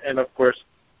tree. Now, and, of course,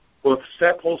 both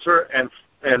Sepp Holzer and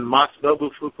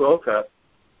Masanobu Fukuoka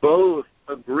both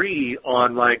agree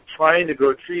on, trying to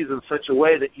grow trees in such a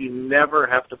way that you never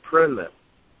have to prune them.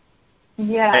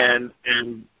 Yeah.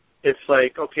 And it's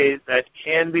okay, that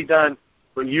can be done.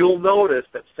 When you'll notice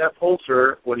that Sepp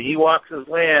Holzer, when he walks his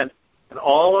land, and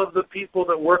all of the people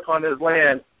that work on his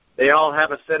land, they all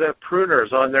have a set of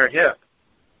pruners on their hip.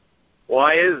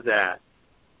 Why is that?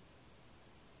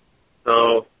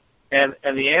 So, and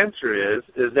the answer is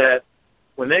that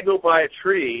when they go by a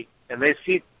tree and they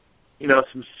see,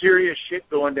 some serious shit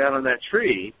going down on that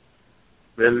tree,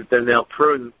 then they'll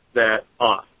prune that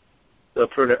off. They'll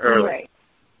prune it early. Right.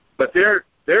 But they're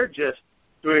just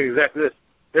doing exactly this.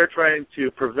 They're trying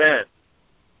to prevent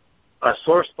a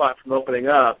sore spot from opening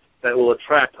up that will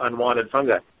attract unwanted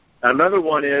fungi. Another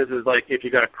one is if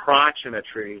you got a crotch in a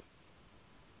tree,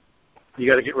 you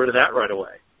got to get rid of that right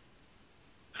away.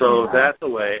 So that's the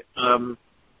way.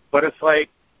 But it's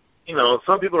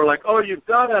some people are oh, you've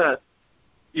got to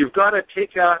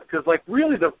take out, because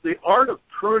really the art of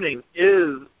pruning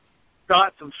is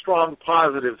got some strong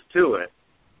positives to it.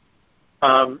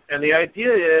 And the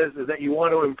idea is that you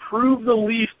want to improve the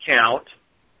leaf count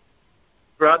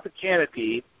throughout the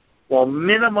canopy while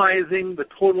minimizing the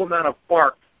total amount of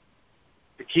bark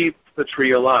to keep the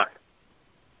tree alive.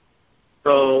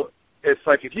 So it's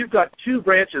if you've got two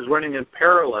branches running in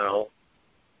parallel,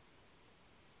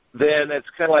 then it's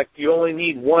kind of you only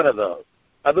need one of those.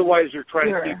 Otherwise, you're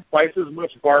trying to keep twice as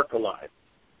much bark alive.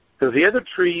 Because the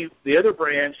other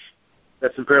branch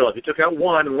that's in parallel, if you took out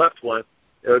one and left one,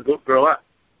 it would grow up.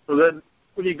 So then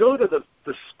when you go to the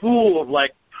school of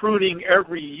pruning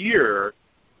every year,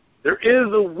 there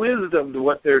is a wisdom to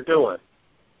what they're doing.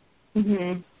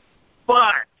 Mm-hmm.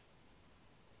 But,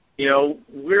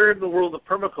 we're in the world of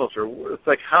permaculture.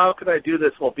 It's how could I do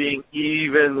this while being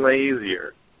even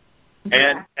lazier?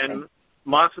 Yeah. And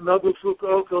Masanobu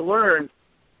Fukuoka learned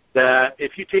that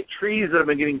if you take trees that have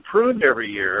been getting pruned every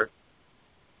year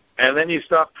and then you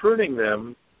stop pruning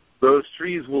them, those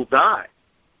trees will die.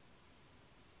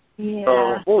 Yeah.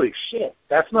 So, holy shit,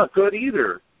 that's not good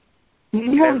either.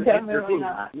 No, definitely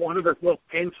not. One of the most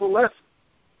painful lessons.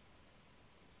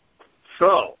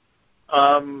 So,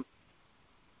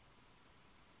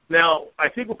 now, I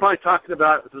think we're probably talking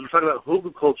about, because we're talking about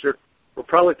hugelkultur, we're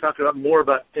probably talking about more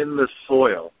about in the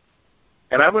soil.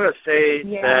 And I'm going to say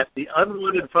that the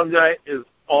unwanted fungi is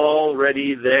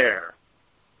already there.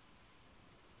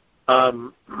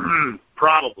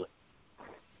 Probably.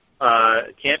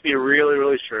 Can't be really,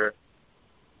 really sure.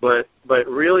 But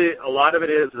really, a lot of it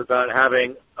is about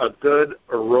having a good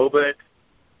aerobic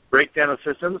breakdown of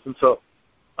systems. And so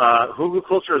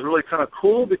hugelkultur is really kind of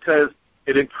cool because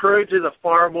it encourages a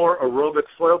far more aerobic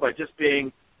soil by just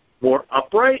being more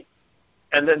upright.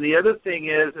 And then the other thing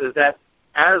is that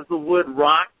as the wood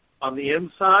rots on the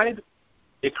inside,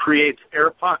 it creates air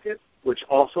pockets, which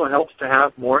also helps to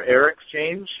have more air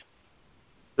exchange.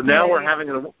 So now we're having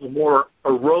a more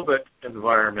aerobic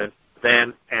environment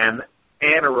than an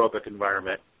anaerobic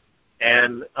environment.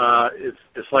 And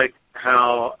it's like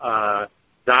how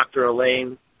Dr.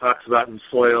 Elaine talks about in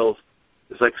soils.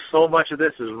 It's like so much of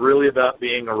this is really about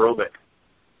being aerobic.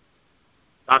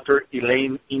 Dr.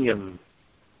 Elaine Ingham.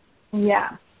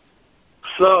 Yeah.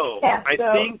 So I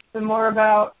think the more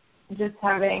about just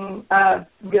having a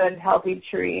good, healthy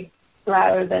tree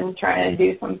rather than trying to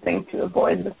do something to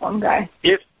avoid the fungi.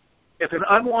 If an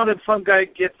unwanted fungi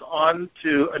gets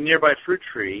onto a nearby fruit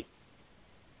tree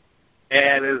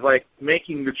and is like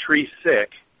making the tree sick,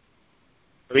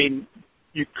 I mean,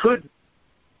 you could,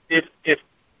 if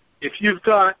you've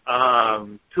got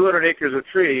 200 acres of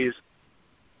trees,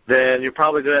 then you're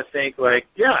probably going to think like,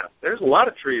 yeah, there's a lot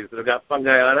of trees that have got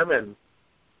fungi on them, and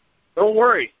don't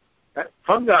worry. That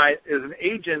fungi is an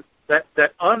agent, that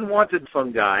unwanted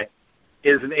fungi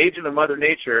is an agent of Mother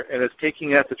Nature, and is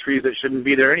taking out the trees that shouldn't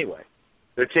be there anyway.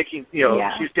 They're taking,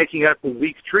 she's taking out the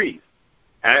weak trees,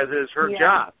 as is her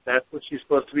job. That's what she's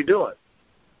supposed to be doing.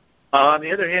 On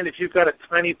the other hand, if you've got a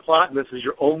tiny plot and this is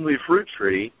your only fruit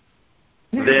tree,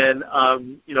 then,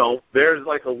 there's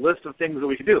like a list of things that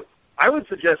we can do. I would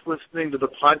suggest listening to the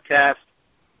podcast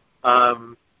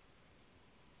about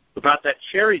that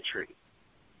cherry tree.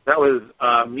 That was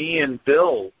me and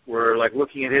Bill were like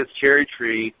looking at his cherry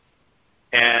tree,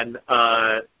 and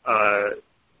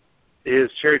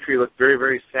his cherry tree looked very,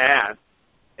 very sad,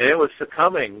 and it was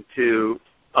succumbing to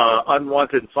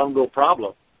unwanted fungal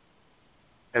problem.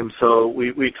 And so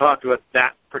we talked about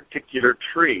that particular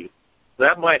tree.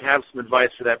 That might have some advice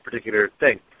for that particular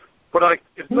thing. But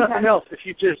if nothing else, if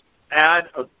you just add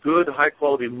a good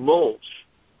high-quality mulch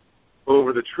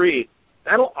over the tree,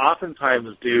 that'll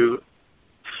oftentimes do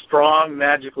strong,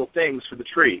 magical things for the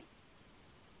tree.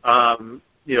 But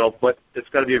it's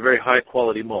got to be a very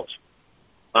high-quality mulch.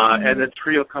 And the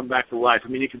tree will come back to life. I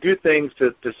mean, you can do things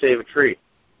to save a tree.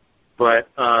 But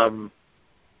I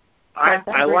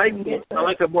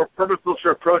like a more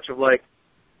permaculture approach of like,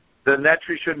 then that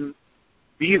tree shouldn't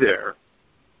be there.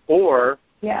 Or,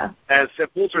 as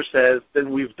Sepp Holzer says,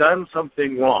 then we've done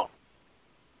something wrong.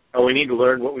 And we need to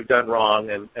learn what we've done wrong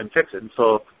and fix it. And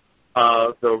so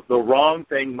the wrong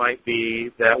thing might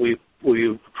be that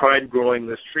we've tried growing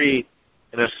this tree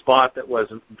in a spot that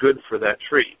wasn't good for that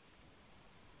tree.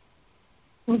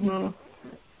 Mm-hmm.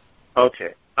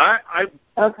 Okay.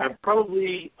 I'm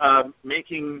probably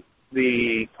making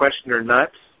the questioner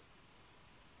nuts,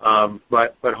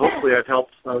 but hopefully I've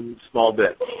helped some small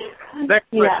bit. Next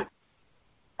question.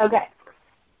 Okay.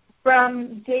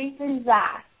 From Jason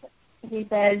Zass, he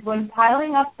says, when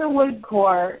piling up the wood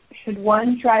core, should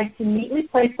one try to neatly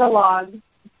place the logs,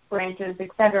 branches,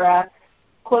 etc.,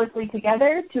 closely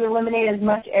together to eliminate as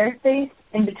much airspace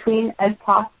in between as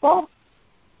possible?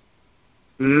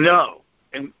 No.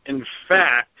 In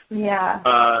fact,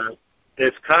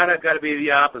 it's kind of got to be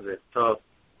the opposite. So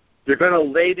you're going to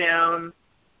lay down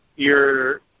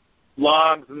your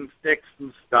logs and sticks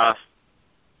and stuff,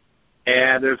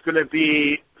 and there's going to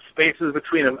be spaces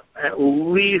between them, at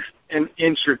least an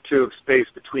inch or two of space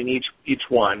between each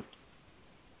one.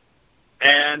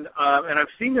 And I've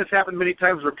seen this happen many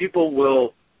times where people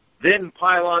will then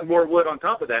pile on more wood on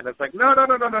top of that, and it's like, no.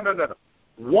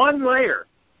 One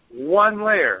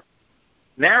layer.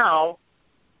 Now,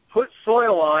 put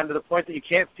soil on to the point that you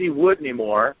can't see wood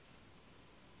anymore,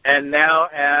 and now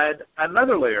add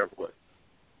another layer of wood.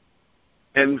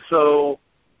 And so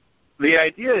the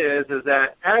idea is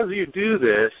that as you do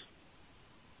this,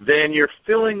 then you're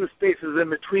filling the spaces in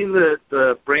between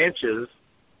the branches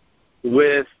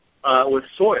with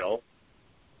soil,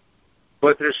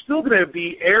 but there's still going to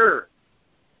be air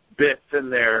bits in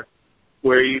there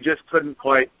where you just couldn't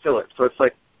quite fill it. So it's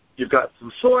like you've got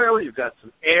some soil, you've got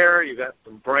some air, you've got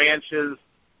some branches.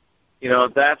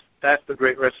 That's the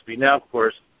great recipe. Now, of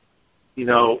course,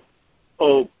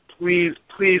 please,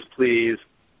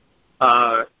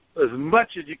 as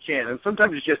much as you can, and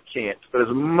sometimes you just can't, but as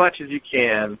much as you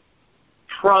can,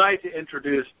 try to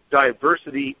introduce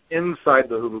diversity inside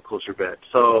the hugelkultur bed.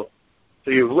 So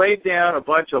you've laid down a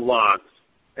bunch of logs,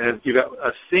 and you've got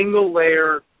a single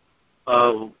layer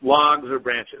of logs or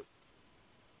branches.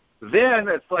 Then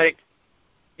it's like,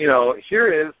 here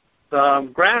is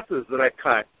some grasses that I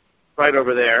cut right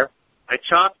over there. I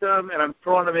chopped them, and I'm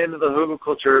throwing them into the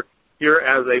hugelkultur here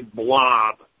as a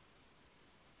blob.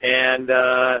 And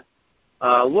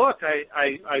look,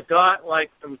 I got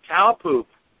like some cow poop,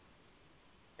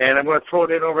 and I'm going to throw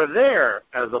it in over there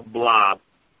as a blob.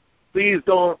 Please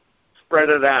don't spread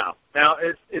it out. Now,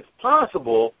 it's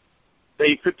possible that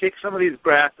you could take some of these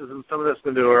grasses and some of this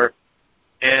manure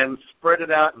and spread it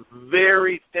out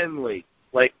very thinly,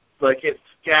 like it's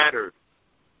scattered.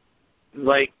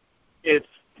 Like it's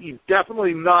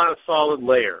definitely not a solid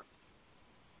layer,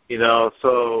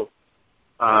 so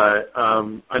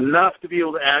enough to be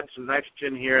able to add some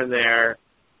nitrogen here and there,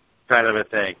 kind of a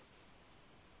thing.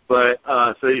 But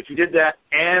so if you did that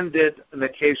and did an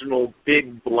occasional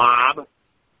big blob,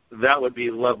 that would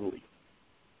be lovely.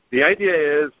 The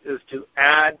idea is to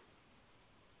add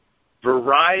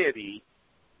variety,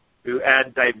 to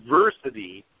add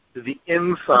diversity to the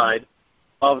inside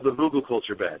of the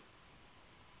hugelkultur bed.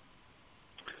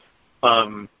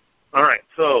 All right.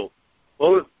 So,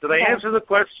 did I answer the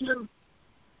question?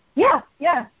 Yeah.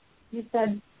 You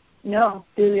said no.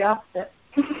 Do the opposite.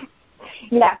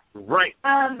 Yeah. Right.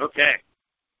 Okay.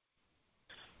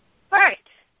 All right.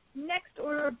 Next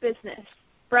order of business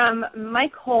from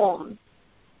Mike Holmes.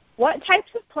 What types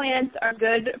of plants are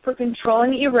good for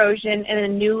controlling erosion in a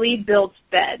newly built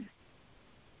bed?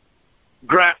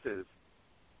 Grasses.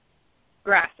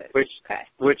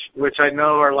 Which I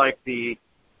know are like the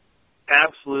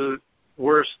absolute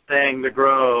worst thing to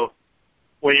grow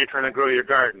when you're trying to grow your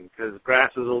garden, because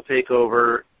grasses will take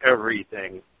over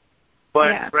everything.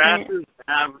 But grasses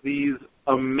have these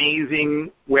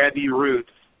amazing webby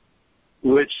roots,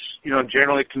 which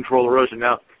generally control erosion.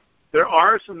 Now, there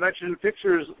are some nitrogen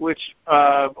fixers which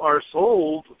are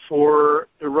sold for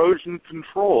erosion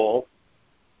control,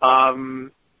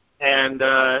 and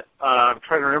I'm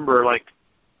trying to remember, like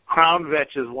crown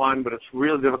vetch is one, but it's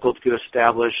really difficult to get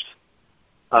established.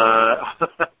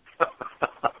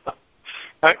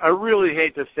 I really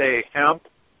hate to say hemp,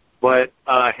 but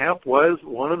hemp was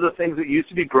one of the things that used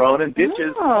to be grown in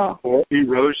ditches for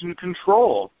erosion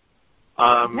control.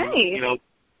 Nice.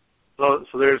 So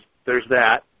there's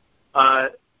that.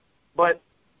 But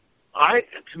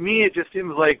to me, it just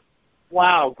seems like,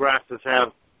 wow, grasses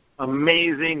have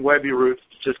amazing webby roots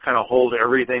to just kind of hold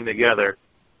everything together.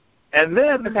 And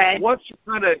then once you're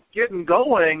kind of getting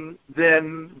going,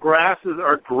 then grasses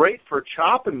are great for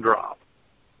chop and drop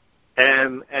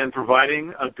and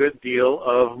providing a good deal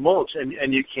of mulch.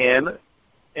 And you can,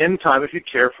 in time, if you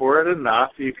care for it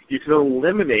enough, you can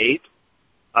eliminate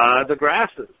the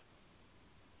grasses.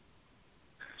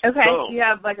 Okay. So, do you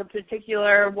have like a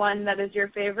particular one that is your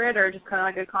favorite, or just kind of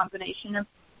like a combination of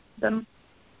them?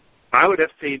 I would have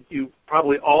to say you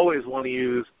probably always want to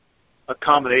use a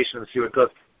combination and see what goes.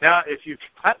 Now, if you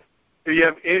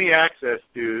have any access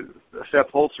to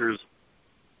Seth Holzer's,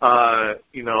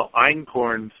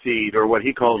 einkorn seed, or what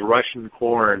he calls Russian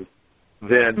corn,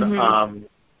 then,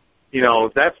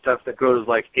 that stuff that grows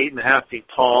like 8.5 feet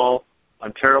tall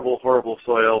on terrible, horrible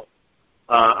soil.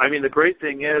 The great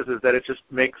thing is that it just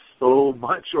makes so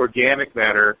much organic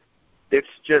matter. It's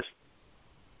just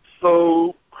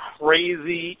so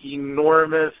crazy,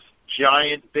 enormous,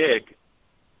 giant big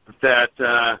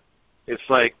that it's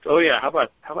like, oh yeah, how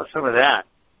about some of that?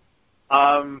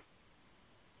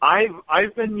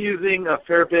 I've been using a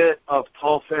fair bit of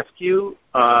tall fescue,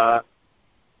 and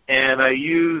I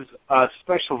use a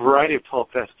special variety of tall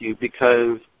fescue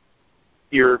because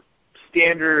your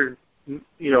standard,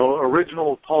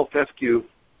 original tall fescue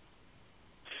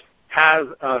has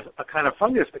a kind of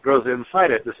fungus that grows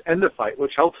inside it, this endophyte,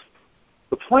 which helps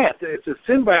the plant. It's a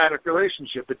symbiotic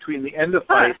relationship between the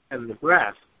endophyte and the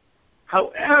grass.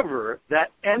 However,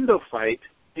 that endophyte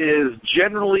is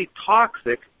generally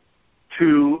toxic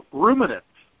to ruminants.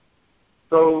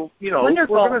 So,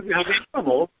 Wonderful. We're going to have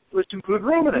animals which include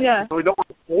ruminants. Yeah. So we don't want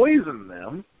to poison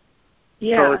them.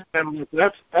 Yeah. So it's kind of,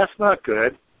 that's not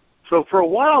good. So for a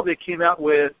while they came out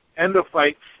with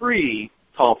endophyte-free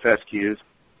tall fescues,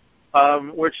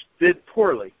 which did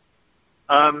poorly.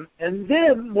 And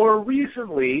then more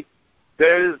recently,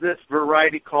 there's this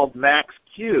variety called Max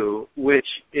Q, which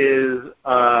is,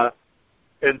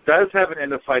 it does have an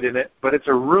endophyte in it, but it's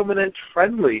a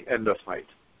ruminant-friendly endophyte.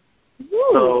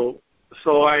 Ooh.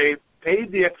 So I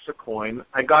paid the extra coin.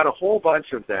 I got a whole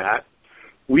bunch of that.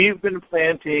 We've been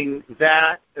planting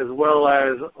that as well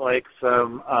as like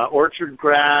some orchard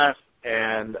grass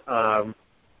and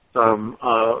some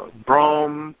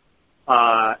brome,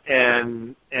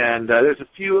 and there's a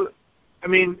few.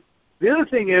 The other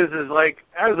thing is like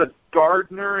as a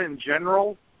gardener in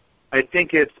general, I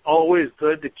think it's always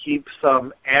good to keep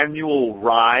some annual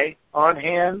rye on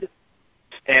hand,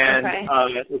 and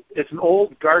it's an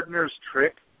old gardener's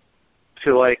trick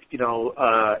to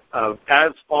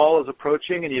as fall is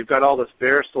approaching and you've got all this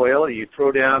bare soil and you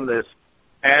throw down this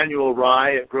annual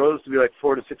rye, it grows to be like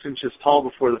 4 to 6 inches tall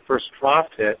before the first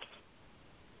frost hits.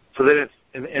 So then it's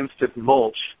an instant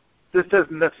mulch. This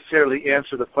doesn't necessarily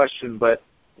answer the question, but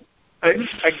I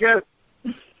guess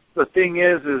the thing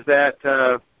is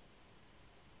that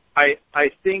I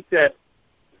think that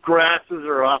grasses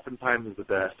are oftentimes the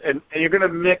best, and you're going to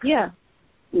mix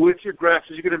with your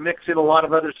grasses. You're going to mix in a lot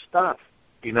of other stuff,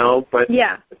 but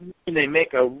they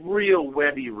make a real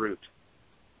webby root.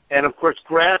 And of course,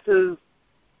 grasses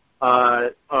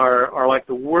are like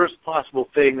the worst possible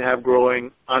thing to have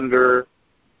growing under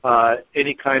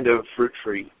any kind of fruit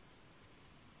tree.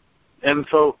 And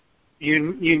so you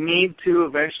need to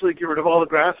eventually get rid of all the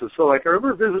grasses. So I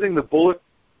remember visiting the Bullock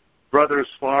Brothers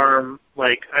farm,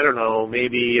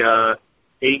 maybe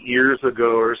 8 years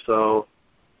ago or so,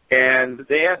 and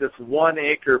they had this 1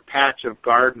 acre patch of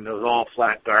garden. It was all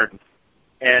flat garden.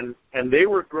 And they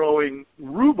were growing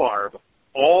rhubarb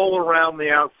all around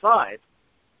the outside.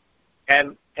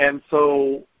 And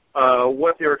so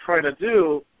what they were trying to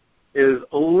do is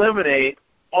eliminate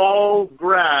all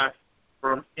grass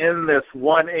from in this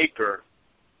 1 acre.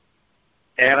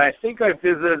 And I think I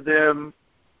visited them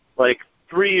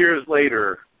 3 years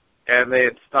later, and they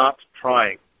had stopped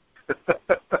trying.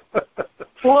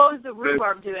 What was the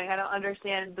rhubarb doing? I don't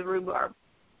understand the rhubarb.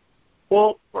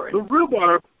 Well, the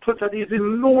rhubarb puts out these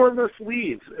enormous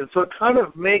leaves, and so it kind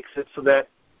of makes it so that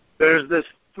there's this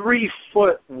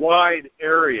 3-foot wide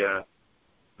area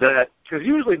that, because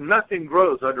usually nothing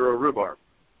grows under a rhubarb.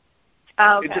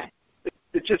 Oh, okay.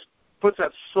 It just puts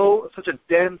out such a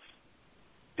dense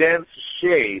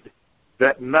shade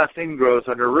that nothing grows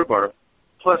under rhubarb.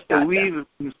 Plus, the leaves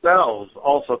themselves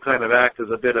also kind of act as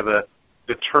a bit of a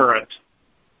deterrent.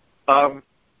 So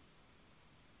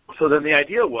then the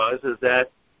idea is that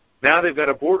now they've got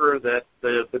a border that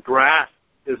the grass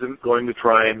isn't going to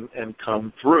try and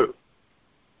come through.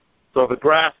 So if the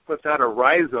grass puts out a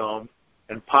rhizome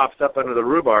and pops up under the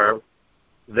rhubarb,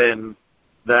 then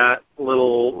that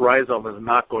little rhizome is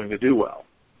not going to do well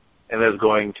and is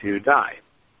going to die.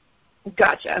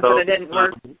 Gotcha. So it didn't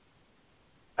work.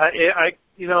 I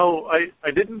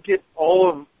didn't get all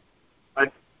of.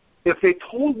 If they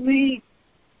told me,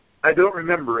 I don't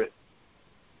remember it.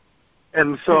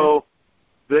 And so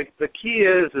the key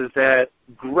is that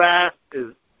grass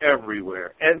is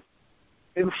everywhere, and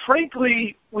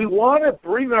frankly, we want to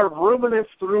bring our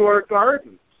ruminants through our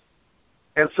gardens.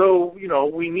 And so,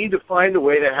 we need to find a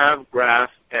way to have grass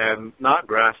and not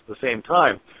grass at the same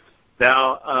time.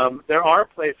 Now, there are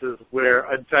places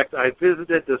where, in fact, I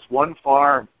visited this one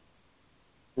farm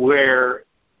where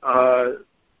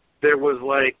there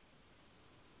was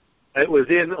it was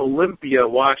in Olympia,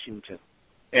 Washington,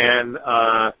 and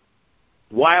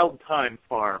Wild Time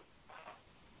Farm.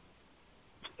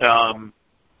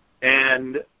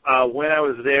 And when I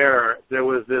was there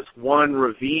was this one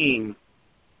ravine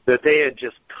that they had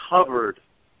just covered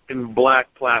in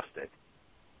black plastic.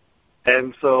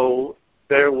 And so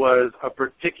there was a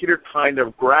particular kind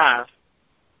of grass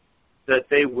that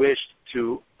they wished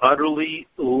to utterly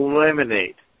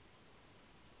eliminate.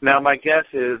 Now, my guess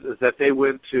is that they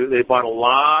bought a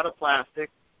lot of plastic,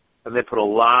 and they put a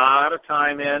lot of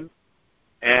time in,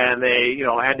 and they,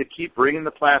 had to keep bringing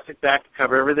the plastic back to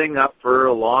cover everything up for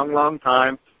a long, long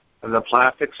time, and the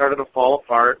plastic started to fall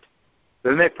apart.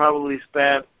 Then they probably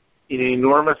spent an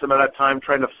enormous amount of time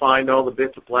trying to find all the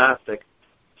bits of plastic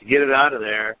to get it out of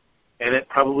there, and it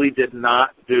probably did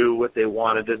not do what they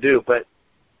wanted to do. But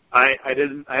I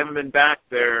haven't been back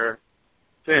there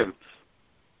since.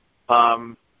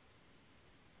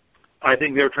 I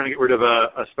think they were trying to get rid of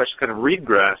a special kind of reed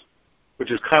grass,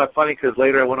 which is kind of funny because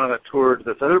later I went on a tour to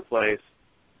this other place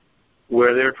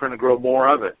where they were trying to grow more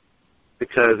of it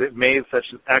because it made such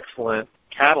an excellent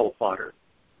cattle fodder.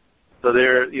 So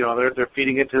they're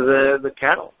feeding it to the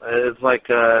cattle. It's like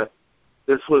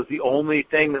this was the only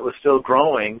thing that was still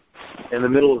growing in the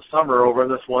middle of summer over in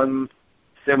this one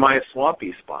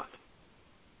semi-swampy spot.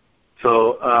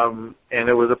 So, and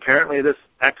it was apparently this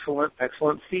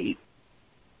excellent feed.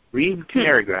 Reed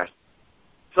canary grass.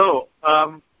 So,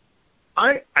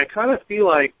 I kind of feel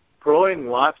like growing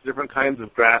lots of different kinds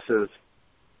of grasses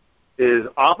is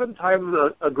oftentimes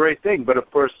a great thing. But, of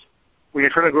course, when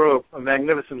you're trying to grow a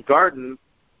magnificent garden,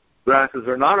 grasses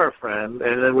are not our friend,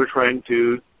 and then we're trying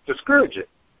to discourage it.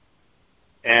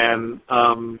 And,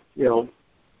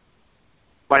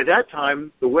 by that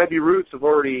time, the webby roots have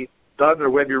already done their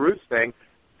webby roots thing,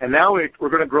 and now we're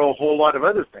going to grow a whole lot of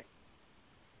other things.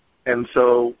 And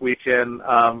so we can,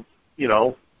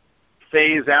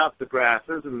 phase out the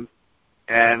grasses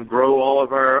and grow all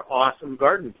of our awesome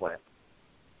garden plants.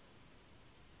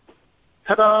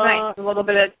 Ta-da! Nice. A little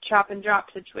bit of chop and drop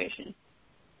situation.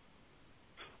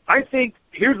 I think,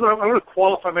 here's what I'm going to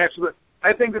qualify my answer with.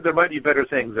 I think that there might be better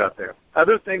things out there.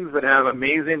 Other things that have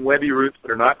amazing webby roots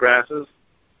that are not grasses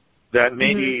that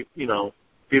maybe,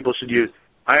 people should use.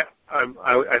 I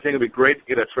think it would be great to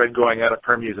get a thread going out of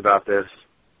Permies about this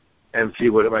and see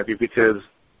what it might be, because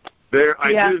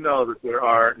I do know that there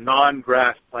are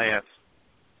non-grass plants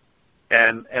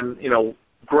and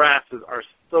grasses are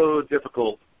so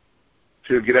difficult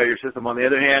to get out of your system. On the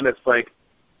other hand, it's like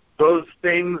those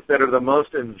things that are the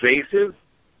most invasive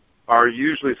are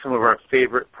usually some of our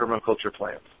favorite permaculture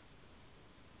plants.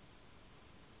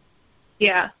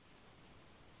 Yeah.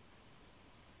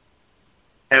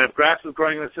 And if grass is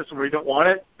growing in a system where you don't want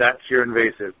it, that's your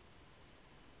invasive.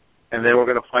 And then we're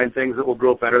going to find things that will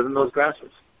grow better than those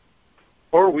grasses.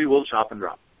 Or we will chop and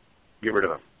drop. Get rid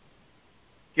of them.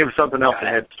 Give something else a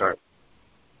head start.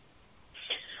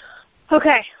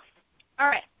 Okay. All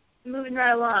right. Moving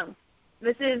right along.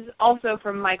 This is also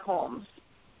from Mike Holmes.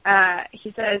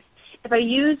 He says, if I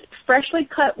use freshly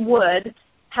cut wood,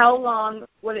 how long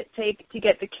would it take to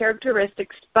get the characteristic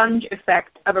sponge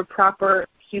effect of a proper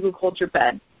hugelkultur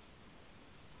bed?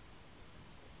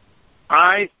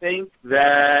 I think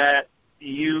that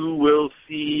you will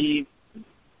see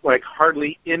like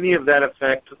hardly any of that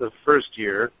effect the first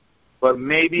year, but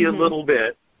maybe a little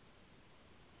bit.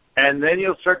 And then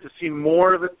you'll start to see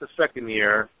more of it the second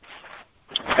year.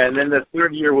 And then the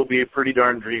third year will be pretty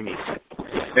darn dreamy.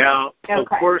 Now, of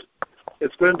course,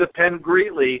 it's going to depend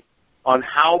greatly on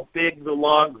how big the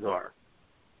logs are.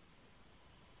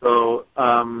 So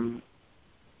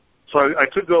I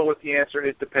could go with the answer,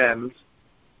 it depends.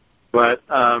 But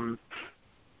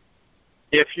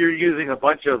if you're using a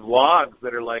bunch of logs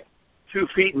that are like 2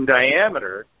 feet in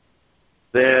diameter,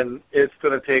 then it's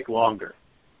going to take longer.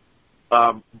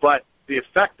 But the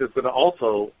effect is going to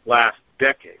also last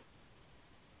decades.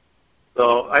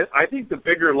 So I think the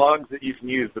bigger logs that you can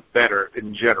use, the better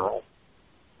in general.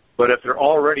 But if they're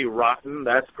already rotten,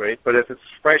 that's great. But if it's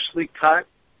freshly cut,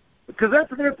 because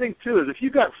that's another thing, too, is if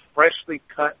you've got freshly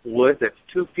cut wood that's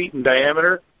 2 feet in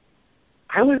diameter,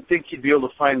 I would think you'd be able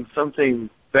to find something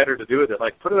better to do with it,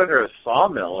 like put it under a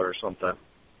sawmill or something.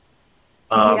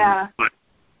 But,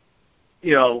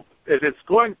 if it's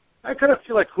going, I kind of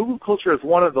feel like hugelkultur is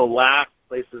one of the last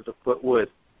places to put wood.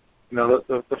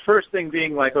 The first thing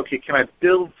being like, okay, can I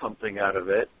build something out of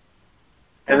it?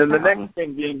 And then the next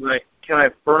thing being like, can I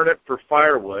burn it for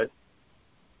firewood?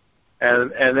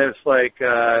 And then it's like,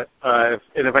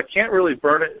 if I can't really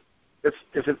burn it, if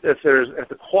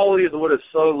the quality of the wood is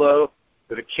so low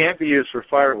that it can't be used for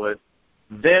firewood,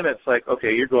 then it's like,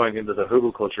 okay, you're going into the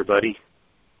hugelkultur, buddy.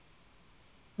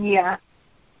 Yeah.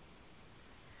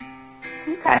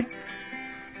 Okay.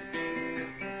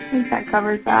 I think that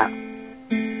covers that.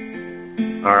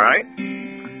 All right.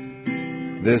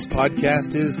 This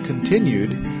podcast is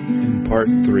continued in part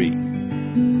 3.